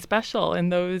feels really special in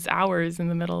those hours in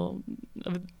the middle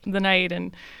of the night.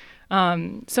 And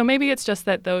So maybe it's just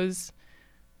that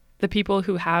the people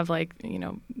who have like,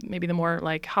 maybe the more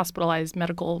like hospitalized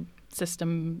medical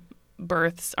system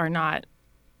births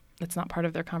that's not part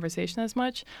of their conversation as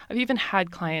much. I've even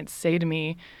had clients say to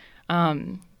me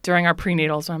during our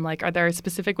prenatals, so I'm like, are there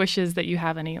specific wishes that you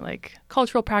have, any like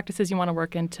cultural practices you want to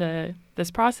work into this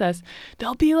process?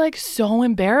 They'll be like so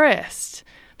embarrassed.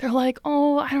 They're like,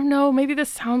 oh, I don't know, maybe this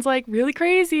sounds like really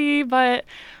crazy, but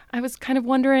I was kind of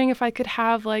wondering if I could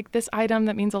have like this item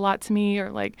that means a lot to me, or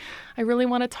like, I really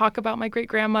want to talk about my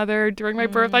great-grandmother during my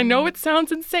birth. I know it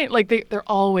sounds insane. Like they're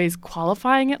always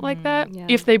qualifying it like that,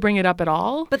 if they bring it up at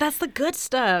all. But that's the good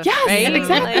stuff. Yes, right?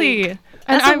 exactly. Like,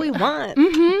 that's what we want.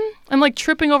 Mm-hmm. I'm like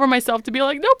tripping over myself to be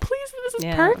like, no, please, this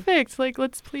is perfect. Like,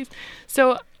 let's please.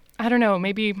 So I don't know,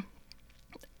 maybe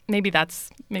that's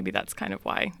kind of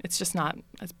why it's just not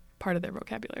as part of their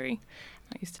vocabulary.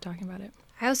 I'm not used to talking about it.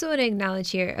 I also want to acknowledge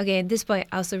here, okay, at this point,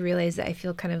 I also realize that I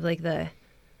feel kind of like the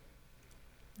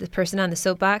person on the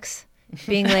soapbox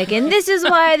being like, and this is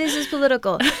why this is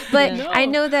political. But I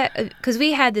know that because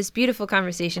we had this beautiful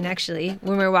conversation, actually,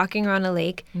 when we were walking around a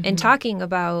lake and talking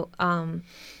about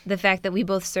the fact that we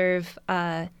both serve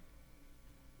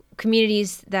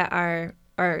communities that are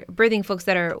birthing folks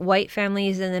that are white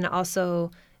families, and then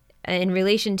also in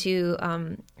relation to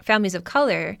families of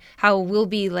color, how we'll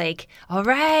be like, all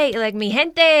right, like mi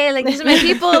gente, like these are my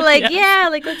people, like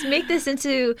like let's make this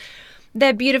into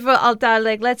that beautiful altar,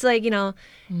 like let's like, and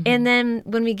then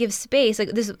when we give space,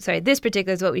 like this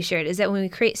particular is what we shared, is that when we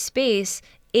create space,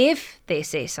 if they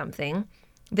say something,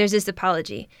 there's this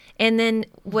apology. And then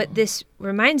what this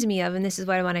reminds me of, and this is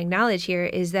what I want to acknowledge here,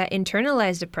 is that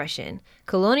internalized oppression,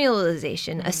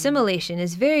 colonialization, assimilation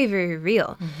is very, very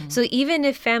real. So even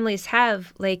if families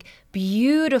have like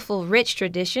beautiful, rich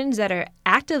traditions that are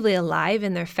actively alive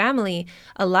in their family,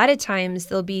 a lot of times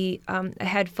they'll be, I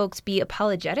had folks be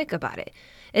apologetic about it,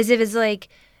 as if it's like,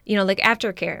 like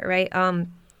aftercare, right?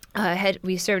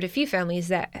 We served a few families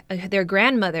that their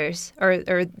grandmothers or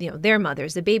their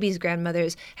mothers, the baby's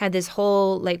grandmothers, had this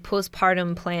whole like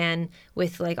postpartum plan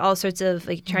with like all sorts of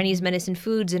like Chinese medicine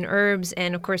foods and herbs,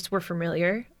 and of course we're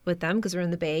familiar with them because we're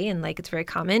in the Bay and like it's very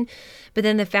common. But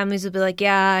then the families would be like,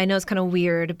 yeah, I know it's kind of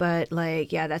weird, but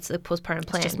like, yeah, that's the postpartum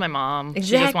plan. It's just my mom.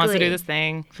 Exactly. She just wants to do this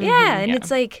thing. Yeah, and it's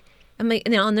like, I'm like,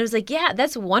 and there's like, yeah,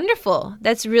 that's wonderful.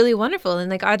 That's really wonderful. And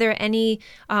like, are there any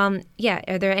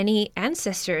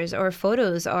ancestors or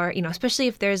photos, or, especially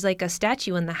if there's like a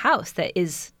statue in the house that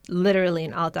is literally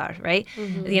an altar, right?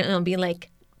 Being like,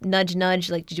 nudge,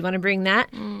 nudge, like, did you want to bring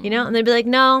that? And they'd be like,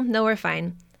 no, we're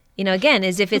fine. Again,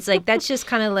 as if it's like, that's just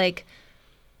kind of like,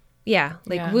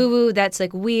 woo-woo, that's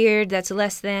like weird, that's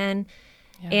less than.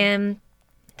 Yeah. And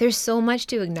there's so much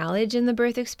to acknowledge in the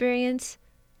birth experience.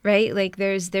 Right? Like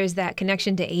there's that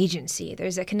connection to agency.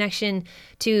 There's a connection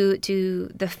to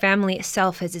the family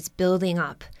itself as it's building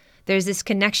up. There's this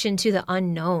connection to the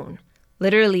unknown,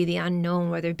 literally the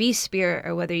unknown, whether it be spirit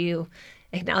or whether you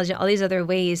acknowledge all these other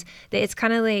ways. That it's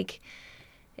kind of like,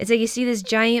 it's like you see this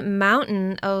giant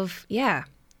mountain of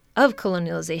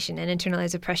colonialization and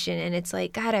internalized oppression. And it's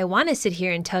like, God, I want to sit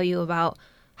here and tell you about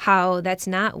how that's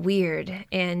not weird,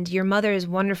 and your mother is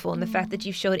wonderful, and the fact that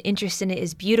you showed interest in it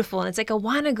is beautiful, and it's like, I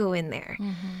want to go in there,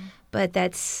 but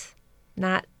that's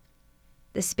not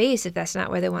the space if that's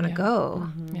not where they want to go.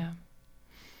 Yeah.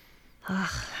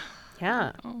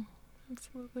 Oh,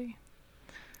 absolutely.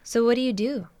 So what do you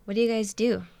do? What do you guys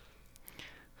do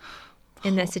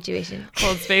in that situation?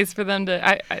 Hold space for them to,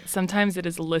 I sometimes it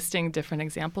is listing different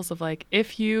examples of like,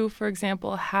 if you, for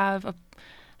example, have a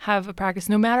practice,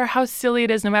 no matter how silly it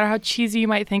is, no matter how cheesy you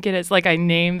might think it is, like I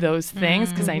name those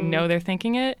things because I know they're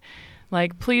thinking it.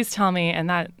 Like, please tell me, and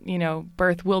that,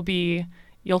 birth will be,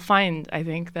 you'll find, I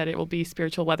think, that it will be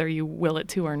spiritual whether you will it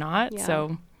to or not. Yeah.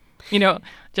 So,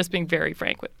 just being very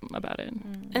frank about it.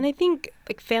 And I think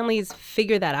like families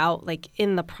figure that out like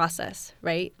in the process,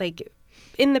 right? Like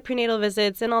in the prenatal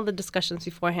visits and all the discussions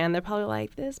beforehand, they're probably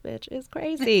like, this bitch is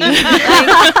crazy.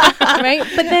 Right?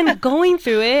 But then going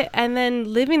through it and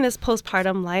then living this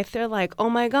postpartum life, they're like, oh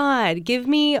my God, give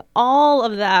me all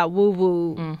of that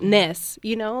woo-woo-ness,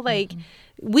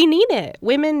 we need it.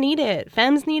 Women need it.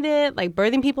 Femmes need it. Like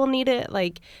birthing people need it.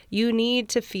 Like you need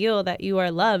to feel that you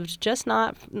are loved, just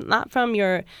not from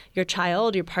your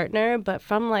child, your partner, but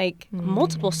from like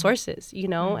multiple sources,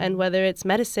 and whether it's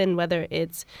medicine, whether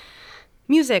it's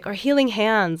music or healing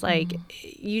hands, like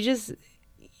you just,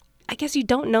 I guess you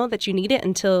don't know that you need it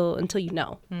until you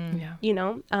know,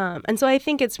 and so I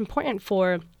think it's important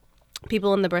for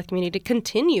people in the birth community to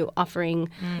continue offering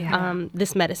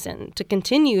this medicine, to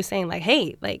continue saying like,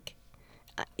 hey, like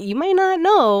you might not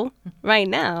know right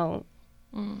now,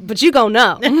 but you gonna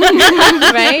know,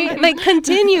 right? Like,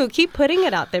 continue, keep putting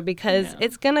it out there because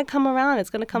it's gonna come around. It's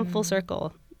gonna come full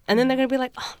circle, and then they're gonna be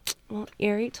like, oh, well,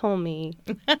 Erie told me,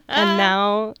 and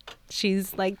now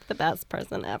she's like the best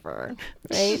person ever,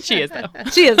 right? She is though.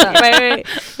 She is though, right?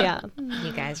 Yeah.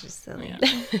 You guys are silly.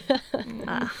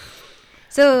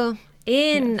 So,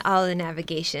 in all the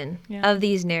navigation of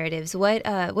these narratives,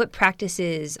 what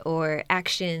practices or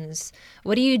actions,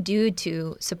 what do you do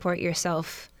to support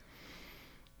yourself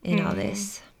in all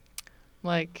this?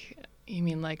 Like, you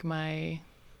mean like my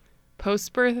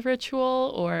post-birth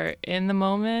ritual or in the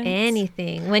moment?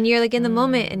 Anything. When you're like in the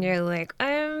moment and you're like,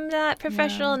 I'm not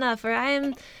professional enough, or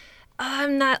I'm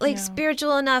not like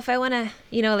spiritual enough. I want to,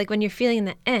 like when you're feeling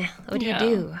the what do you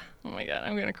do? Oh my God,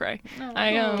 I'm going to cry.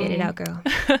 Get it out, girl.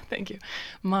 Thank you.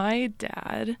 My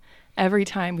dad, every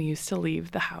time we used to leave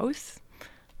the house,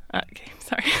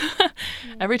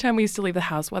 every time we used to leave the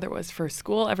house, whether it was for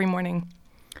school every morning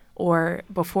or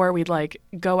before we'd like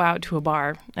go out to a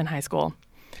bar in high school,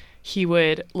 he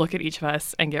would look at each of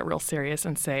us and get real serious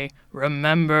and say,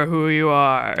 remember who you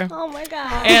are. Oh my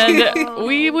God. And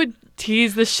we would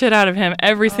tease the shit out of him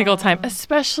every single time,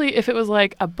 especially if it was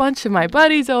like a bunch of my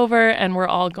buddies over and we're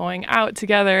all going out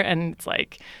together and it's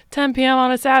like 10 p.m.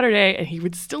 on a Saturday and he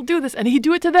would still do this and he'd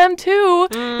do it to them too.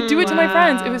 He'd do it to my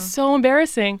friends. It was so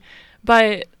embarrassing.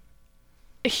 But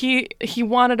he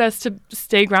wanted us to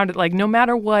stay grounded. Like, no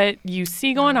matter what you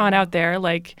see going on out there,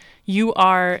 like, you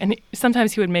are, and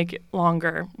sometimes he would make it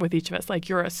longer with each of us. Like,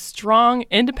 you're a strong,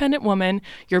 independent woman.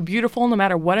 You're beautiful no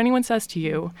matter what anyone says to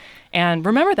you. And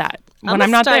remember that when I'm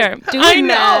not there. I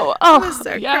know. Oh,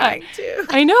 yeah. Crying too.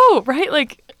 I know, right?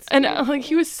 Like, and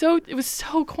like it was so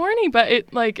corny, but it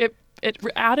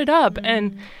added up.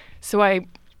 And so I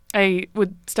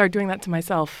would start doing that to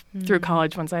myself through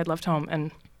college once I had left home. And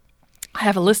I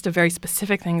have a list of very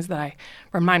specific things that I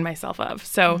remind myself of.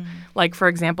 So, like, for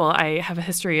example, I have a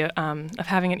history of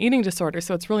having an eating disorder.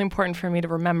 So it's really important for me to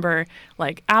remember,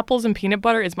 like, apples and peanut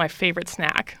butter is my favorite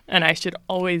snack. And I should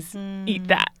always eat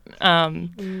that.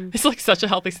 It's, like, such a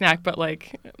healthy snack. But,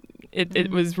 like,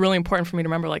 it was really important for me to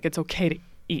remember, like, it's okay to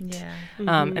eat.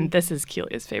 Yeah. And this is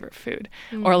Kelia's favorite food.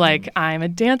 Or, like, I'm a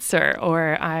dancer.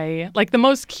 Or I, like, the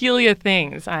most Kelia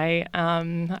things. I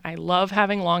love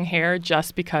having long hair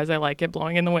just because I like it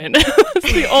blowing in the wind.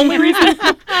 That's the only reason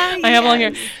I have long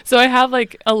hair. So I have,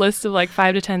 like, a list of, like,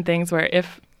 5 to 10 things where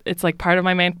if it's, like, part of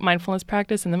my mindfulness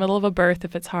practice in the middle of a birth,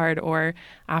 if it's hard, or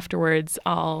afterwards,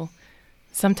 I'll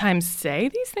sometimes say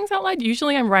these things out loud.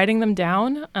 Usually I'm writing them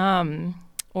down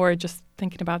or just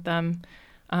thinking about them.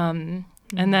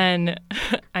 And then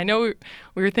I know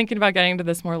we were thinking about getting into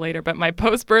this more later, but my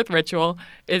post-birth ritual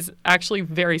is actually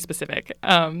very specific.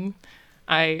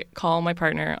 I call my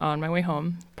partner on my way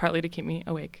home, partly to keep me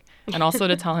awake, and also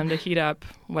to tell him to heat up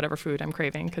whatever food I'm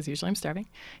craving, because usually I'm starving.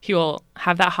 He will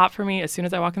have that hot for me as soon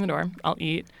as I walk in the door. I'll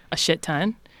eat a shit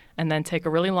ton and then take a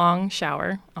really long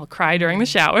shower. I'll cry during the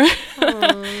shower.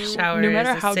 Shower no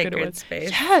matter is how a good it sacred was.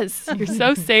 space. Yes, you're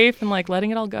so safe and like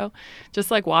letting it all go,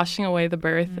 just like washing away the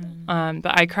birth.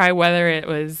 But I cry whether it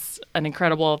was an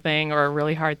incredible thing or a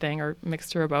really hard thing or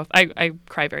mixture of both. I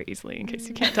cry very easily, in case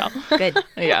you can't tell. Good.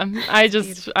 Yeah,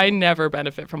 I never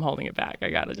benefit from holding it back.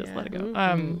 I gotta just let it go.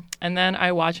 And then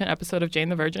I watch an episode of Jane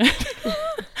the Virgin.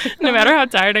 No matter how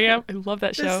tired I am, I love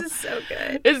that show. This is so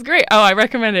good. It's great. Oh, I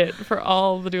recommend it for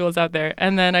all the doulas out there.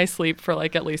 And then I sleep for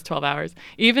like at least 12 hours.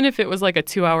 Even if it was like a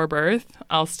 2-hour birth,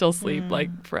 I'll still sleep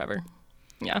like forever.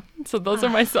 Yeah. So those are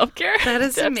my self-care. That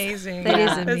is tips. amazing. That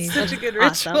is amazing. That's such a good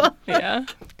Awesome. ritual. Yeah.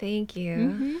 Thank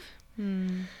you.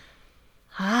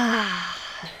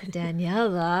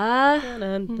 Daniela,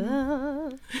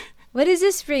 Da-da-da. what does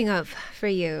this bring up for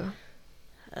you?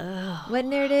 What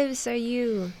narratives are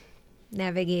you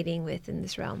navigating with in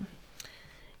this realm?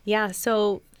 Yeah,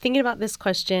 so thinking about this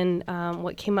question,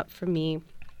 what came up for me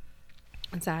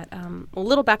is that a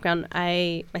little background.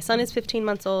 My son is 15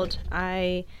 months old.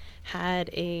 I had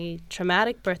a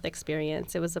traumatic birth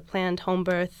experience. It was a planned home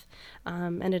birth.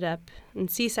 Ended up in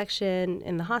C-section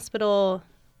in the hospital.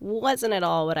 Wasn't at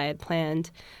all what I had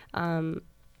planned,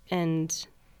 and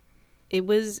it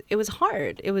was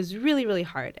hard. It was really, really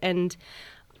hard, and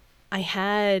I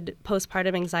had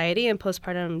postpartum anxiety and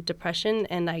postpartum depression,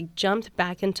 and I jumped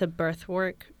back into birth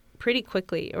work pretty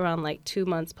quickly around like 2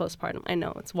 months postpartum. I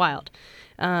know, it's wild.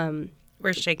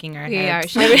 We're shaking our We heads.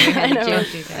 are shaking our I know.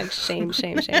 heads. Like, shame.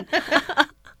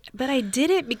 But I did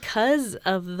it because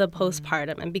of the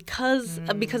postpartum and because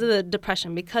of the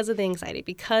depression, because of the anxiety,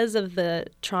 because of the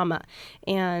trauma.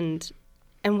 And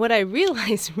what I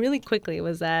realized really quickly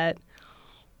was that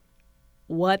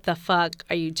what the fuck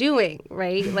are you doing,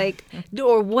 right? Like,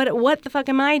 or what the fuck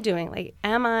am I doing? Like,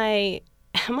 am I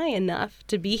enough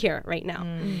to be here right now?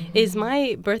 Mm-hmm. Is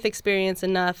my birth experience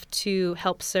enough to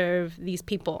help serve these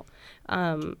people?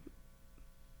 When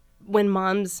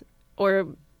moms or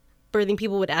birthing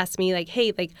people would ask me, like,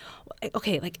 hey, like,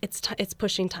 okay, like, it's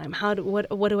pushing time.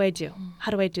 What do I do?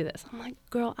 How do I do this? I'm like,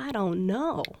 girl, I don't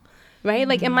know. Right?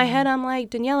 Like, in my head, I'm like,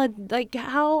 Daniela, like,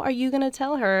 how are you going to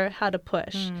tell her how to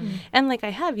push? And, like, I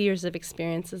have years of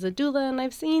experience as a doula, and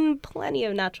I've seen plenty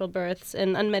of natural births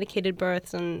and unmedicated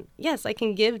births. And, yes, I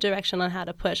can give direction on how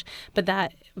to push. But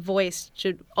that voice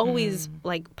should always,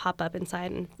 like, pop up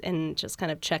inside and just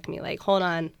kind of check me. Like, hold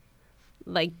on.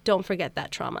 Like, don't forget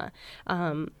that trauma.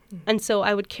 And so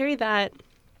I would carry that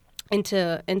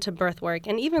into birth work.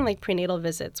 And even, like, prenatal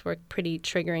visits were pretty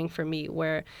triggering for me,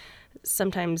 where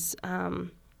sometimes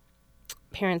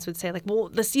parents would say, like, well,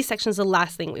 the C-section is the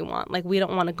last thing we want. Like, we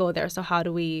don't want to go there, so how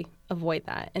do we avoid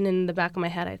that? And in the back of my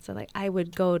head, I'd say, like, I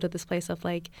would go to this place of,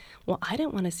 like, well, I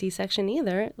didn't want a C-section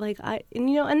either. Like, and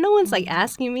no one's, like,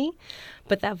 asking me,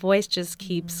 but that voice just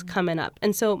keeps coming up.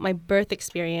 And so my birth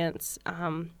experience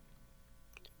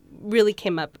really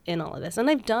came up in all of this. And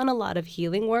I've done a lot of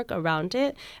healing work around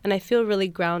it, and I feel really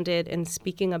grounded in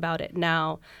speaking about it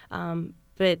now.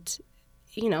 But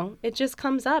it just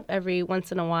comes up every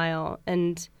once in a while,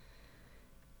 and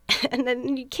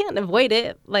then you can't avoid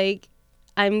it. Like,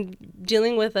 I'm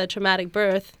dealing with a traumatic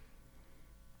birth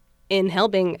in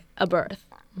helping a birth,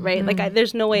 right? Like,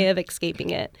 there's no way of escaping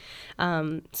it.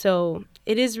 So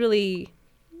it is really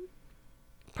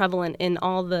prevalent in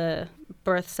all the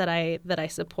births that I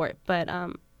support. But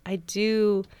I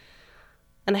do,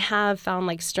 and I have found,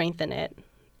 like, strength in it,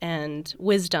 and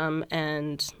wisdom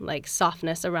and, like,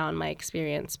 softness around my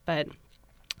experience. But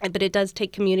it does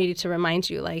take community to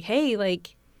remind you, like, hey,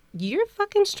 like, you're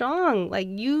fucking strong. Like,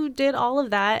 you did all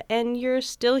of that, and you're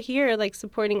still here, like,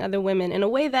 supporting other women in a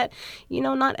way that,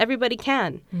 not everybody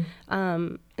can.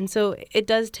 And so it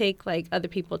does take, like, other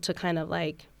people to kind of,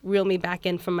 like, reel me back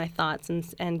in from my thoughts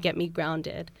and get me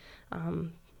grounded. But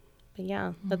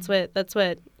yeah, that's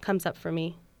what comes up for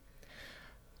me.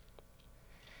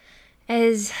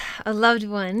 As a loved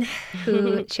one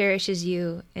who cherishes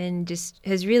you and just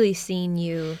has really seen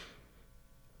you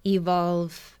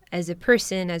evolve as a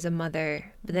person, as a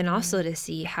mother, but then also to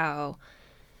see how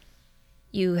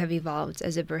you have evolved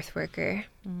as a birth worker.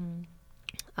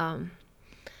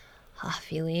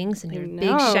 Feelings, and your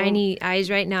big shiny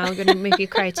eyes right now are going to make you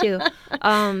cry too.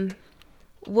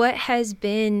 What has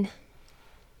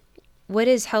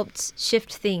helped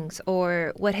shift things,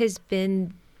 or what has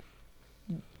been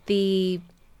the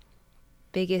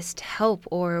biggest help,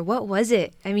 or what was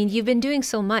it? I mean, you've been doing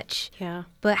so much. Yeah.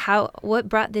 But what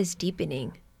brought this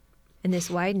deepening and this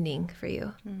widening for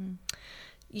you? I'm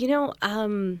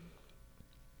going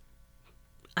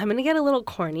to get a little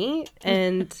corny,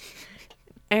 and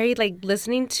Ari, like,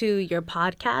 listening to your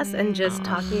podcast and just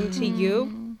talking to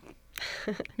you.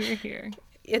 You're here.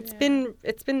 It's been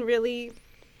really,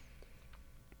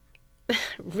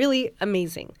 really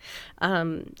amazing.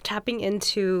 Tapping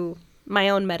into my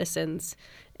own medicines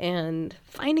and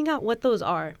finding out what those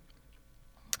are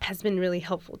has been really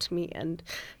helpful to me. And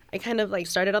I kind of, like,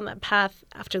 started on that path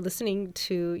after listening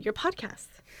to your podcast.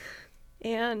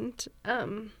 And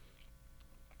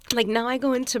like, now I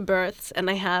go into births and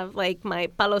I have, like, my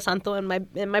Palo Santo in my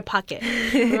pocket,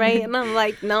 right? And I'm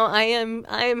like, no, I am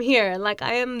here. Like,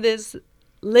 I am this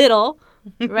little,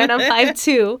 right? I'm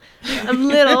 5'2". I'm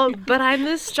little, but I'm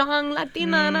this strong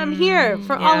Latina, and I'm here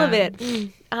for all of it.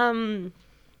 And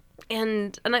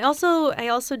I also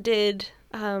did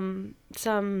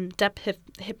some depth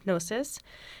hypnosis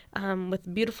with a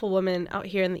beautiful woman out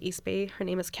here in the East Bay. Her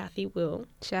name is Kathy Wu.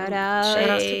 Shout out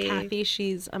to Kathy.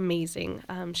 She's amazing.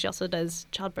 She also does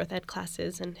childbirth ed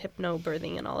classes and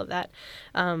hypnobirthing and all of that.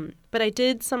 But I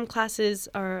did some classes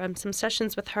or some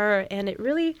sessions with her, and it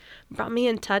really brought me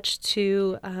in touch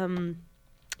to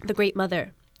the Great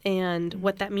Mother and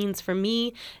what that means for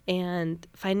me, and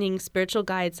finding spiritual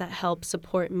guides that help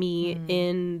support me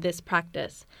in this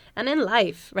practice and in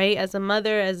life, right? As a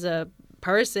mother, as a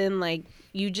person, like,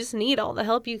 you just need all the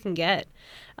help you can get.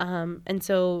 And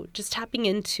so just tapping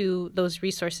into those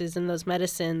resources and those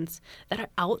medicines that are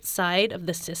outside of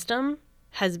the system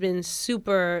has been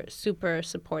super, super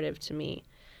supportive to me,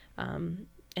 and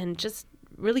just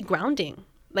really grounding.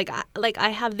 Like I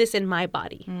have this in my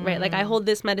body, right? Like, I hold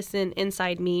this medicine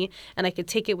inside me, and I could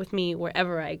take it with me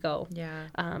wherever I go. Yeah.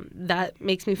 That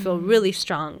makes me feel really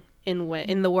strong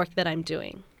in the work that I'm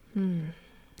doing.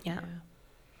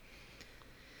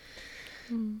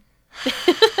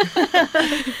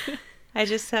 I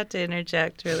just have to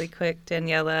interject really quick,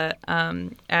 Daniela,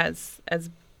 as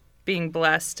being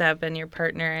blessed to have been your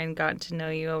partner and gotten to know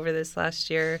you over this last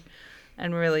year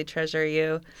and really treasure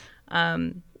you.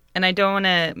 And I don't want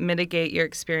to mitigate your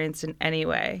experience in any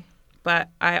way, but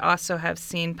I also have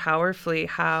seen powerfully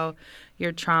how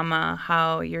your trauma,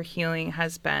 how your healing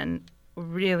has been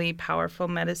really powerful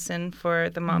medicine for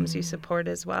the moms you support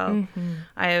as well.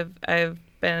 I've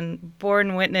been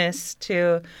born witness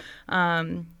to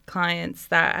clients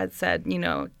that had said,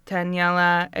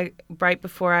 Daniela, right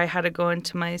before I had to go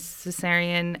into my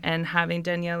cesarean, and having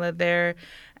Daniela there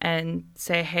and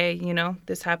say, hey,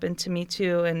 this happened to me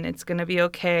too, and it's going to be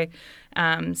okay.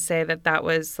 Say that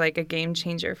was like a game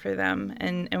changer for them.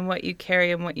 And what you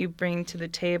carry and what you bring to the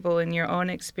table in your own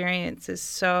experience is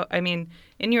so,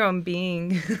 in your own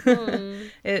being,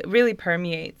 it really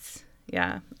permeates.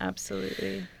 Yeah,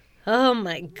 absolutely. Oh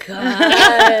my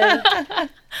God.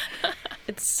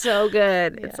 It's so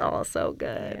good. Yeah. It's all so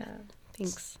good. Yeah.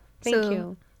 Thanks. Thank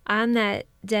you. On that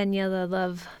Daniela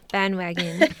love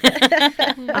bandwagon,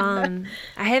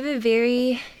 I have a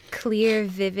very clear,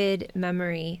 vivid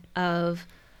memory of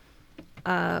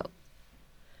a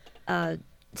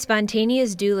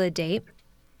spontaneous doula date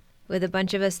with a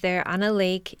bunch of us there on a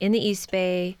lake in the East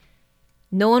Bay.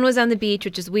 No one was on the beach,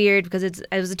 which is weird because it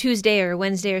was a Tuesday or a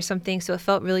Wednesday or something, so it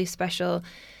felt really special.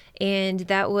 And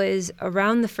that was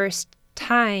around the first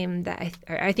time that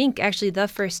I think actually the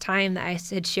first time that I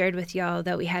had shared with y'all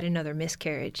that we had another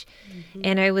miscarriage.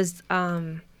 And I was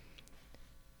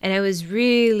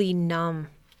really numb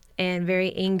and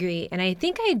very angry. And I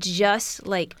think I just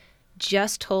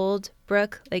told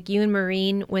Brooke, like you and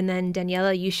Maureen, when then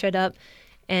Daniela, you showed up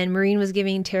and Maureen was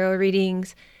giving tarot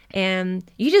readings, and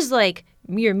you just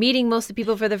you're meeting most of the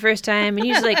people for the first time, and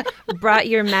you just brought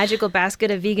your magical basket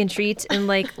of vegan treats and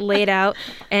laid out,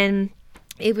 and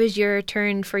it was your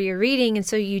turn for your reading. And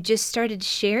so you just started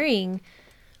sharing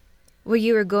what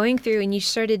you were going through, and you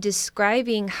started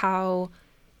describing how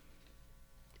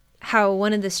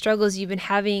one of the struggles you've been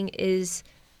having is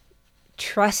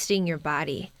trusting your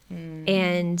body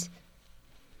and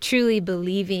truly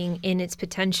believing in its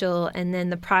potential, and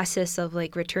then the process of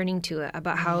returning to it,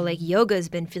 about how yoga has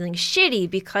been feeling shitty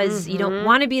because you don't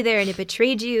want to be there and it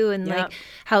betrayed you, and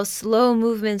how slow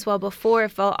movements, while before it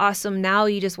felt awesome, now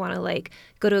you just want to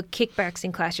go to a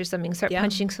kickboxing class or something, start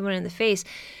punching someone in the face,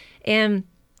 and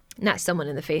not someone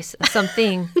in the face,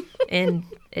 something in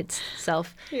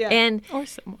itself, or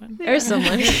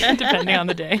someone depending on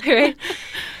the day, right?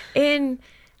 And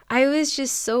I was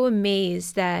just so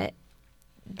amazed that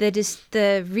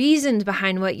the reasons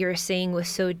behind what you were saying was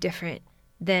so different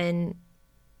than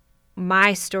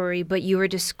my story, but you were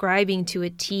describing to a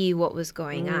T what was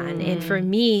going on. And for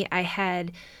me, I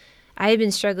had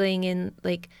been struggling in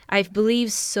I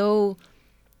believe so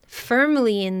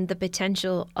firmly in the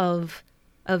potential of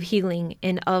healing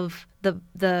and of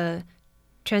the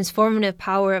transformative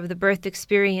power of the birth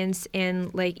experience.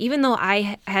 And even though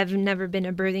I have never been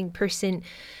a birthing person,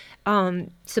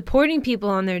 supporting people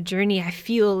on their journey, I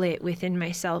feel it within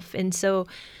myself. And so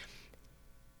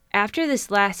after this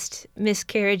last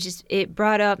miscarriage, it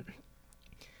brought up,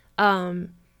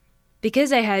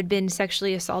 because I had been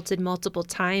sexually assaulted multiple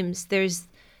times, there's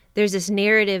this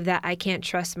narrative that I can't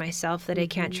trust myself, that I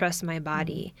can't trust my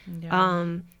body.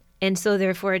 And so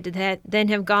therefore did that then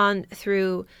have gone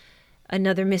through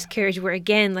another miscarriage where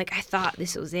again, I thought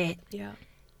this was it. Yeah.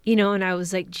 And I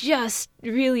was just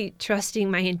really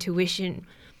trusting my intuition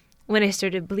when I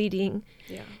started bleeding.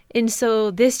 Yeah. And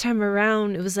so this time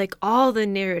around, it was all the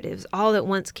narratives all at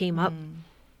once came up.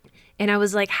 And I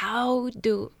was how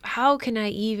can I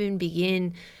even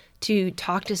begin to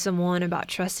talk to someone about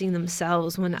trusting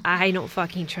themselves when I don't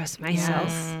fucking trust myself?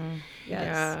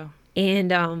 Yes.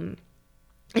 And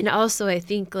also I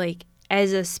think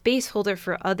as a space holder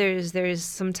for others, there's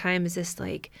sometimes this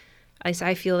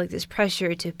I feel this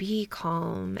pressure to be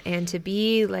calm and to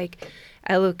be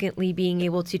eloquently being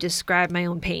able to describe my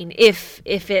own pain, if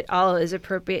it all is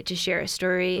appropriate to share a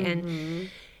story.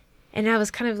 And I was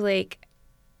kind of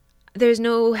there's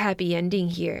no happy ending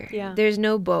here. Yeah. There's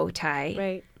no bow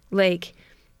tie. Right.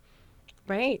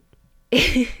 Right.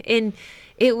 And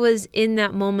it was in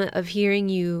that moment of hearing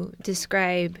you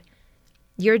describe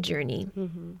your journey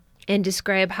and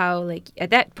describe how at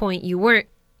that point you weren't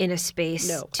in a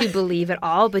space to believe at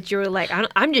all, but you were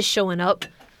I'm just showing up.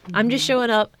 I'm just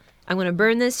showing up. I'm going to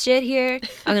burn this shit here.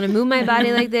 I'm going to move my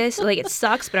body like this. It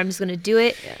sucks, but I'm just going to do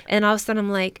it. Yeah. And all of a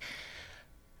sudden I'm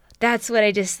that's what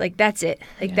I just, that's it.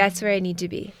 That's where I need to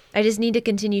be. I just need to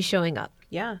continue showing up.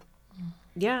 Yeah.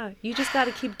 Yeah. You just got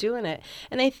to keep doing it.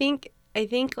 And I think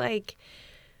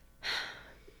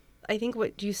I think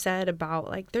what you said about,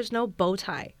 like, there's no bow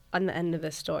tie on the end of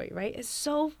this story, right? It's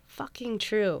so fucking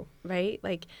true, right?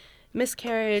 Like,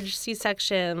 miscarriage,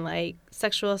 C-section, like,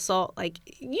 sexual assault, like,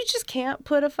 you just can't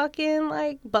put a fucking,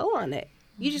 like, bow on it.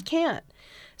 You just can't.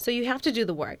 So you have to do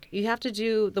the work. You have to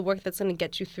do the work that's going to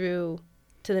get you through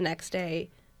to the next day,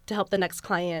 to help the next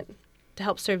client, to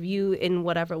help serve you in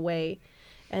whatever way.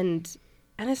 And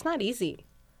it's not easy,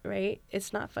 right?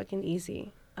 It's not fucking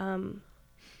easy.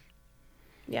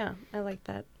 Yeah, I like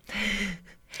that.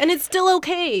 And it's still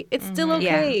okay. It's still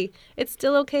okay. Yeah. It's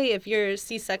still okay if your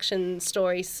C-section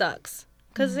story sucks,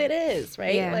 because it is,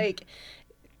 right? Yeah. Like,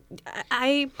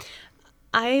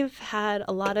 I've had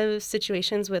a lot of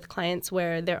situations with clients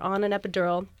where they're on an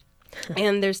epidural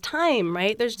and there's time,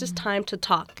 right? There's just time to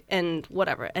talk and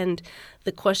whatever. And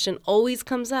the question always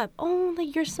comes up, oh,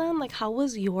 like, your son, like, how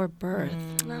was your birth?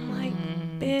 And I'm like,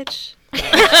 bitch.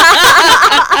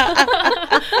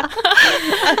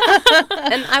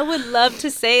 And I would love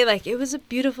to say, like, it was a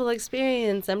beautiful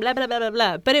experience and blah, blah, blah, blah,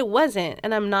 blah. But it wasn't.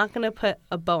 And I'm not going to put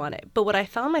a bow on it. But what I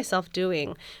found myself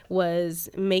doing was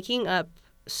making up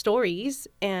stories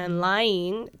and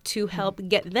lying to help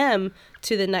get them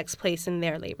to the next place in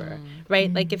their labor,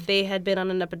 right? Like, if they had been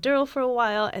on an epidural for a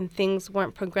while and things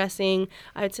weren't progressing,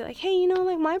 I would say, like, hey, you know,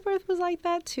 like, my birth was like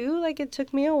that too. Like, it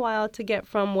took me a while to get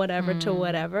from whatever to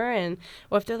whatever. And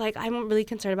or if they're like, I'm really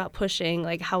concerned about pushing,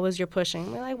 like, how was your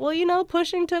pushing? We're like, well, you know,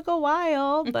 pushing took a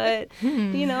while, but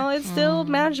you know, it's still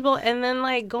manageable. And then,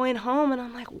 like, going home and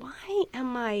I'm like, why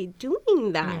am I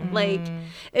doing that? Like,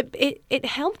 it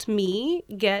helped me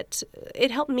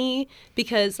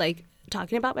because, like,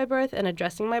 talking about my birth and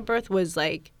addressing my birth was,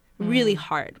 like, really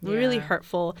hard, really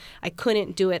hurtful. I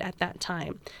couldn't do it at that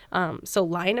time. So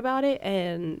lying about it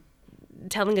and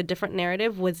telling a different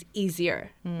narrative was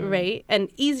easier, right? And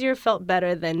easier felt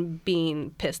better than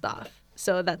being pissed off.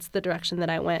 So that's the direction that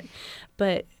I went.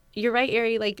 But you're right,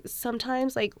 Ari, like,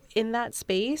 sometimes, like, in that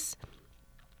space,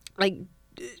 like,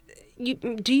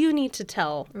 do you need to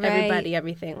tell everybody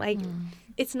everything? Like,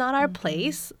 it's not our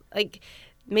place. Like,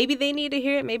 maybe they need to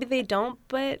hear it, maybe they don't,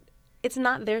 but it's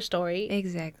not their story.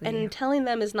 Exactly. And telling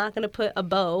them is not going to put a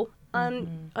bow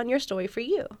on your story for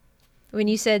you. When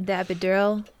you said the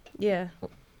epidural, yeah.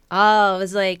 Oh, it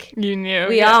was like, you knew.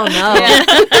 We all know.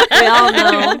 We all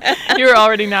know. You were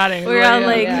already nodding. We're all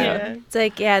like, it's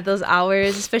like, those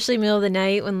hours, especially middle of the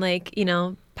night when, like, you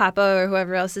know, Papa or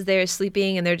whoever else is there is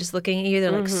sleeping and they're just looking at you.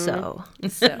 They're like, so,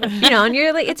 you know, and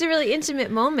you're like, it's a really intimate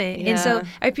moment. Yeah. And so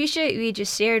I appreciate what you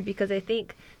just shared, because I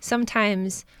think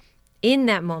sometimes in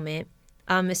that moment,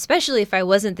 especially if I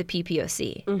wasn't the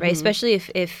PPOC, right? Especially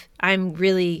if I'm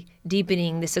really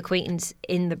deepening this acquaintance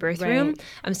in the birth room,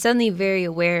 I'm suddenly very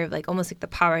aware of, like, almost like the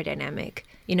power dynamic,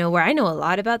 you know, where I know a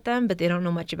lot about them, but they don't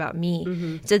know much about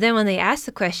me. So then when they ask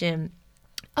the question,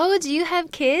 oh, do you have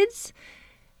kids?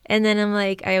 And then I'm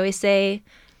like, I always say,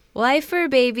 well, I have fur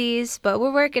babies, but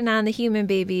we're working on the human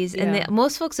babies. Yeah. And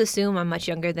most folks assume I'm much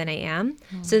younger than I am.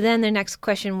 So then their next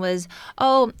question was,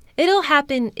 oh, it'll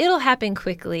happen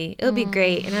quickly. It'll be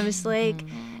great. And I was like,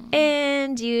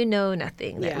 and you know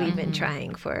nothing that we've been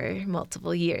trying for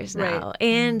multiple years now.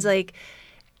 And like,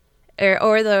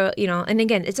 or the, you know, and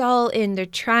again, it's all in, they're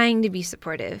trying to be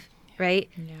supportive, right?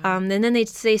 Yeah. And then they'd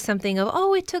say something of,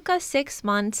 oh, it took us 6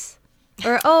 months.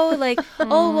 Or, oh, like,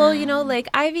 oh, well, you know,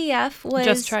 like, IVF was...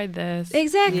 Just tried this.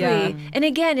 Exactly. Yeah. And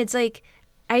again, it's like,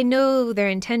 I know their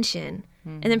intention.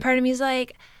 And then part of me is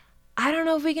like, I don't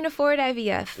know if we can afford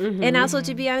IVF. And also,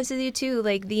 to be honest with you, too,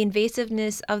 like, the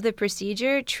invasiveness of the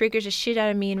procedure triggers a shit out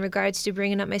of me in regards to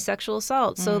bringing up my sexual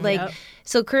assault. So, like,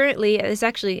 so currently, it's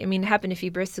actually, I mean, it happened a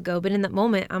few births ago, but in that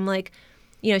moment, I'm like...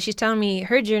 You know, she's telling me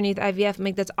her journey with IVF. I'm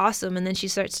like, that's awesome. And then she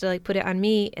starts to, like, put it on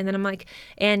me. And then I'm like,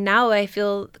 and now I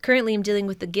feel, currently I'm dealing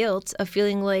with the guilt of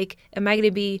feeling like, am I going to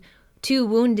be too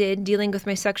wounded dealing with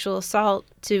my sexual assault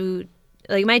to,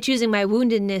 like, am I choosing my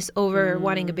woundedness over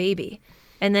wanting a baby?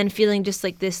 And then feeling just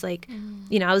like this, like,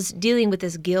 you know, I was dealing with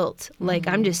this guilt. Like,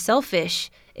 I'm just selfish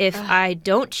if I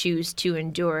don't choose to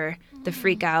endure the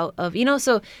freak out of, you know,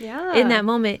 so in that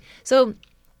moment. So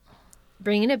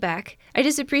bringing it back, I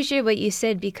just appreciate what you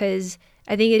said, because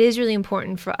I think it is really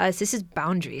important for us. This is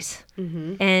boundaries.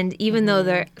 And even though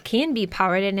there can be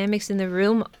power dynamics in the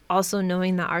room, also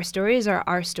knowing that our stories are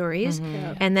our stories.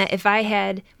 And that if I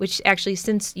had, which actually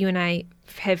since you and I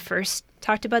have first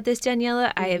talked about this,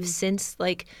 Daniela, I have since,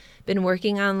 like, been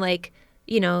working on, like,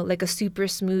 you know, like a super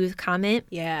smooth comment.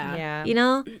 Yeah. You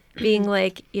know, being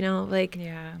like, you know, like,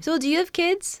 so do you have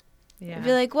kids? Yeah. I'd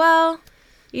be like, well...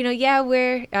 You know,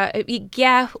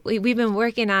 we've been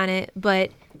working on it,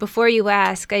 but before you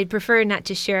ask, I'd prefer not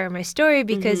to share my story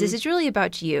because this is really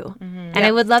about you. And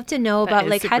I would love to know about,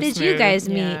 like, how did you guys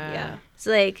meet? Yeah. It's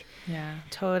like, Yeah.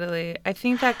 Totally. I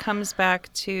think that comes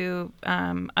back to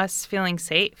us feeling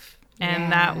safe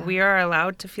and that we are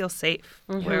allowed to feel safe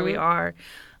where we are.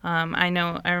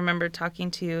 I remember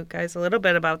talking to you guys a little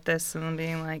bit about this and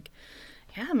being like,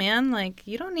 yeah, man, like,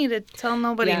 you don't need to tell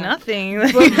nobody nothing.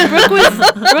 Brooke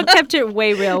kept it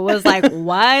way real. Was like,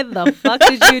 why the fuck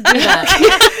did you do that?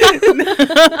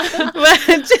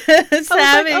 But just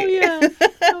having...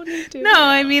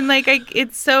 I mean, like,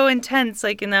 it's so intense.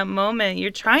 Like, in that moment,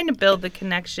 you're trying to build the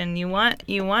connection. You want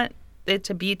it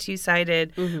to be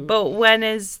two-sided. But when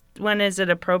is it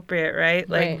appropriate, right?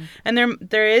 Like, and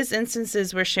there is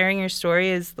instances where sharing your story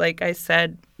is, like I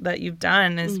said, that you've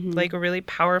done is like a really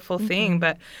powerful thing.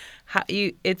 But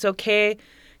it's okay,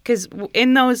 because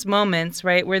in those moments,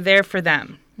 right, we're there for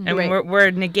them. And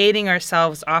we're negating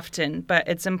ourselves often. But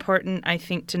it's important, I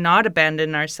think, to not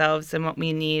abandon ourselves and what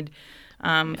we need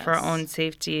for our own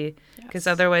safety. Because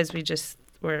otherwise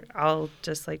I'll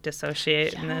just like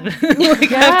dissociate and then have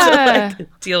to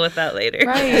like deal with that later.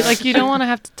 Right. Like, you don't want to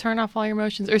have to turn off all your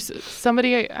emotions. Or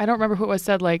somebody, I don't remember who it was,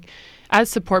 said, like, as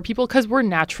support people, because we're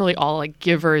naturally all like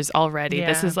givers already. Yeah.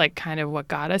 This is like kind of what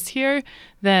got us here.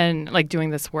 Then, like,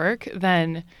 doing this work,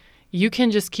 then you can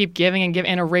just keep giving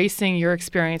and erasing your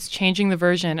experience, changing the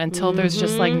version until there's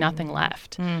just like nothing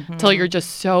left. Until you're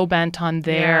just so bent on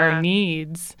their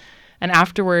needs. And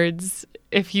afterwards,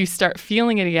 if you start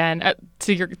feeling it again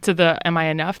to the am I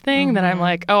enough thing, then I'm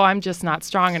like, oh, I'm just not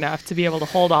strong enough to be able to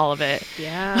hold all of it.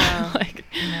 Yeah. Like,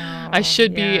 I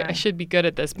should be good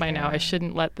at this by now. I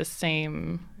shouldn't let the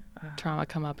same trauma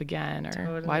come up again.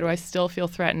 Or why do I still feel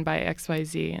threatened by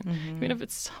XYZ? And even if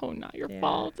it's so not your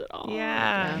fault at all.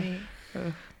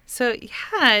 So,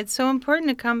 it's so important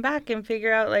to come back and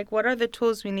figure out, like, what are the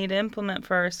tools we need to implement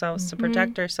for ourselves to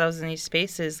protect ourselves in these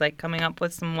spaces, like coming up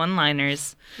with some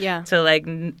one-liners to, like,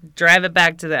 drive it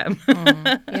back to them.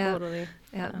 Totally.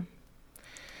 Yeah.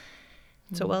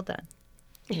 So well done.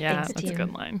 Yeah, Thanks, that's a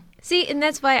good line. See, and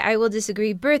that's why I will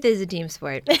disagree. Birth is a team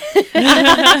sport.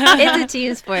 It's a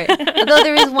team sport. Although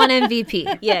there is one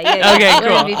MVP. Yeah. Okay, one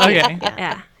cool. MVP. Okay.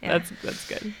 Yeah. That's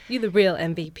good. You're the real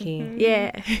MVP.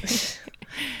 Yeah.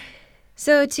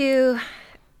 So to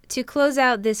close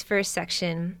out this first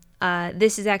section,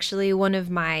 this is actually one of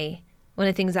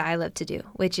the things that I love to do,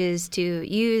 which is to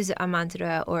use a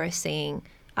mantra or a saying,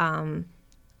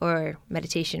 or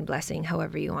meditation, blessing,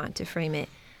 however you want to frame it.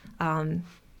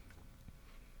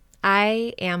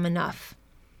 I am enough.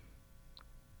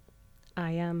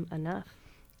 I am enough.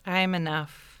 I am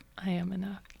enough. I am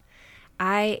enough.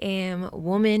 I am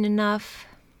woman enough.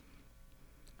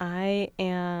 I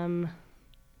am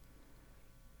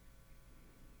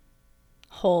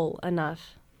whole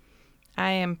enough.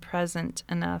 I am present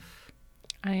enough.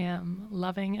 I am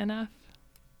loving enough.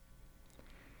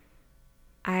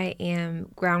 I am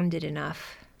grounded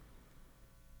enough.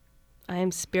 I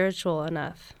am spiritual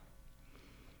enough.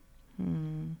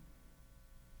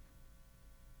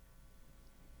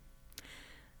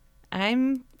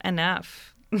 I'm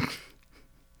enough.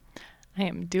 I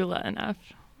am doula enough.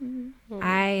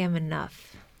 I am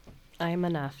enough. I am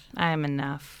enough. I am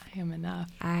enough. I am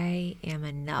enough. I am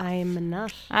enough. I am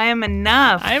enough. I am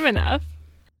enough. I am enough.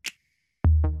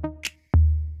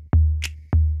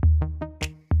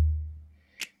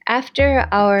 After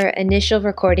our initial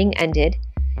recording ended,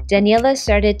 Daniela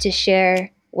started to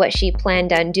share what she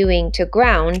planned on doing to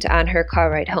ground on her car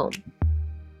ride home.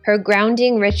 Her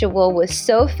grounding ritual was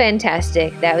so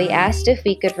fantastic that we asked if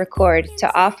we could record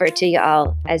to offer to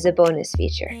y'all as a bonus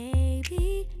feature.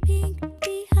 Baby, pink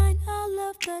behind all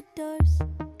of the doors.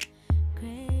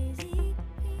 Crazy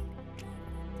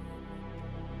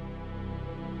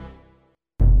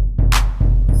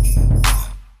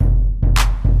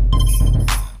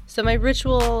So my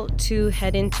ritual to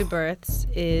head into births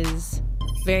is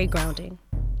very grounding.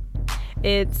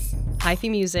 It's hyphy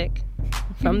music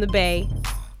from the Bay,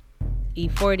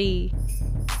 E40,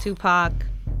 Tupac,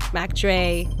 Mac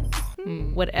Dre,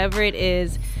 whatever it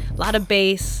is. A lot of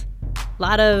bass, a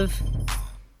lot of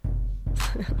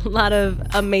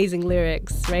amazing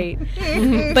lyrics, right?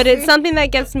 But it's something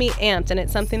that gets me amped, and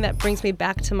it's something that brings me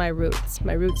back to my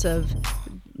roots of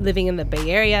living in the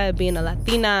Bay Area, being a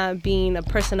Latina, being a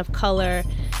person of color,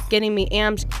 getting me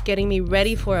amped, getting me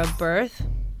ready for a birth,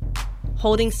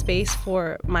 holding space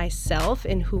for myself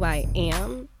and who I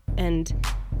am, and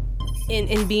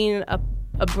in being a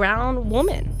brown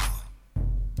woman.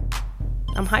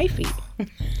 I'm hyphy.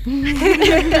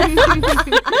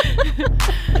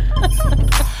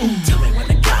 Tell me when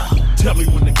to go. Tell me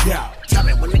when to go. Tell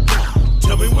me when to go.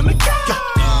 Tell me when to go.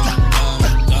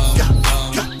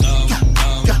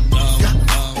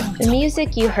 The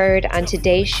music you heard on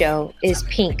today's show is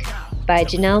Pink by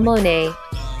Janelle Monáe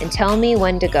and Tell Me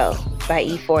When to Go by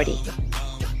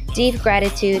E40. Deep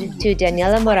gratitude to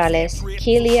Daniela Morales,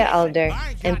 Kelia Alder,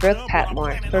 and Brooke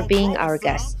Patmore for being our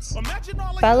guests.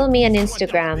 Follow me on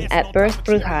Instagram at Birth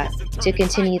Bruja to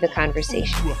continue the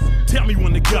conversation. Tell me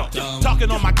when to go. Talking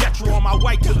on my Getro on my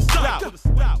way to the south.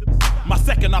 My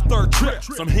second or third trip.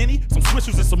 Some Henny, some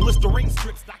Swishers, and some Listerine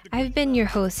strips. I've been your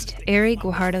host, Ari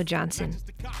Guajardo Johnson.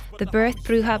 The Birth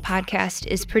Bruja podcast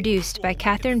is produced by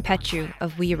Catherine Petru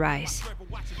of We Rise.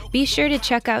 Be sure to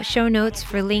check out show notes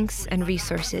for links and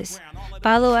resources.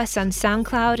 Follow us on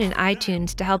SoundCloud and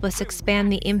iTunes to help us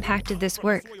expand the impact of this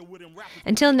work.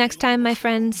 Until next time, my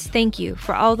friends, thank you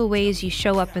for all the ways you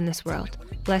show up in this world.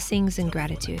 Blessings and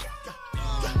gratitude.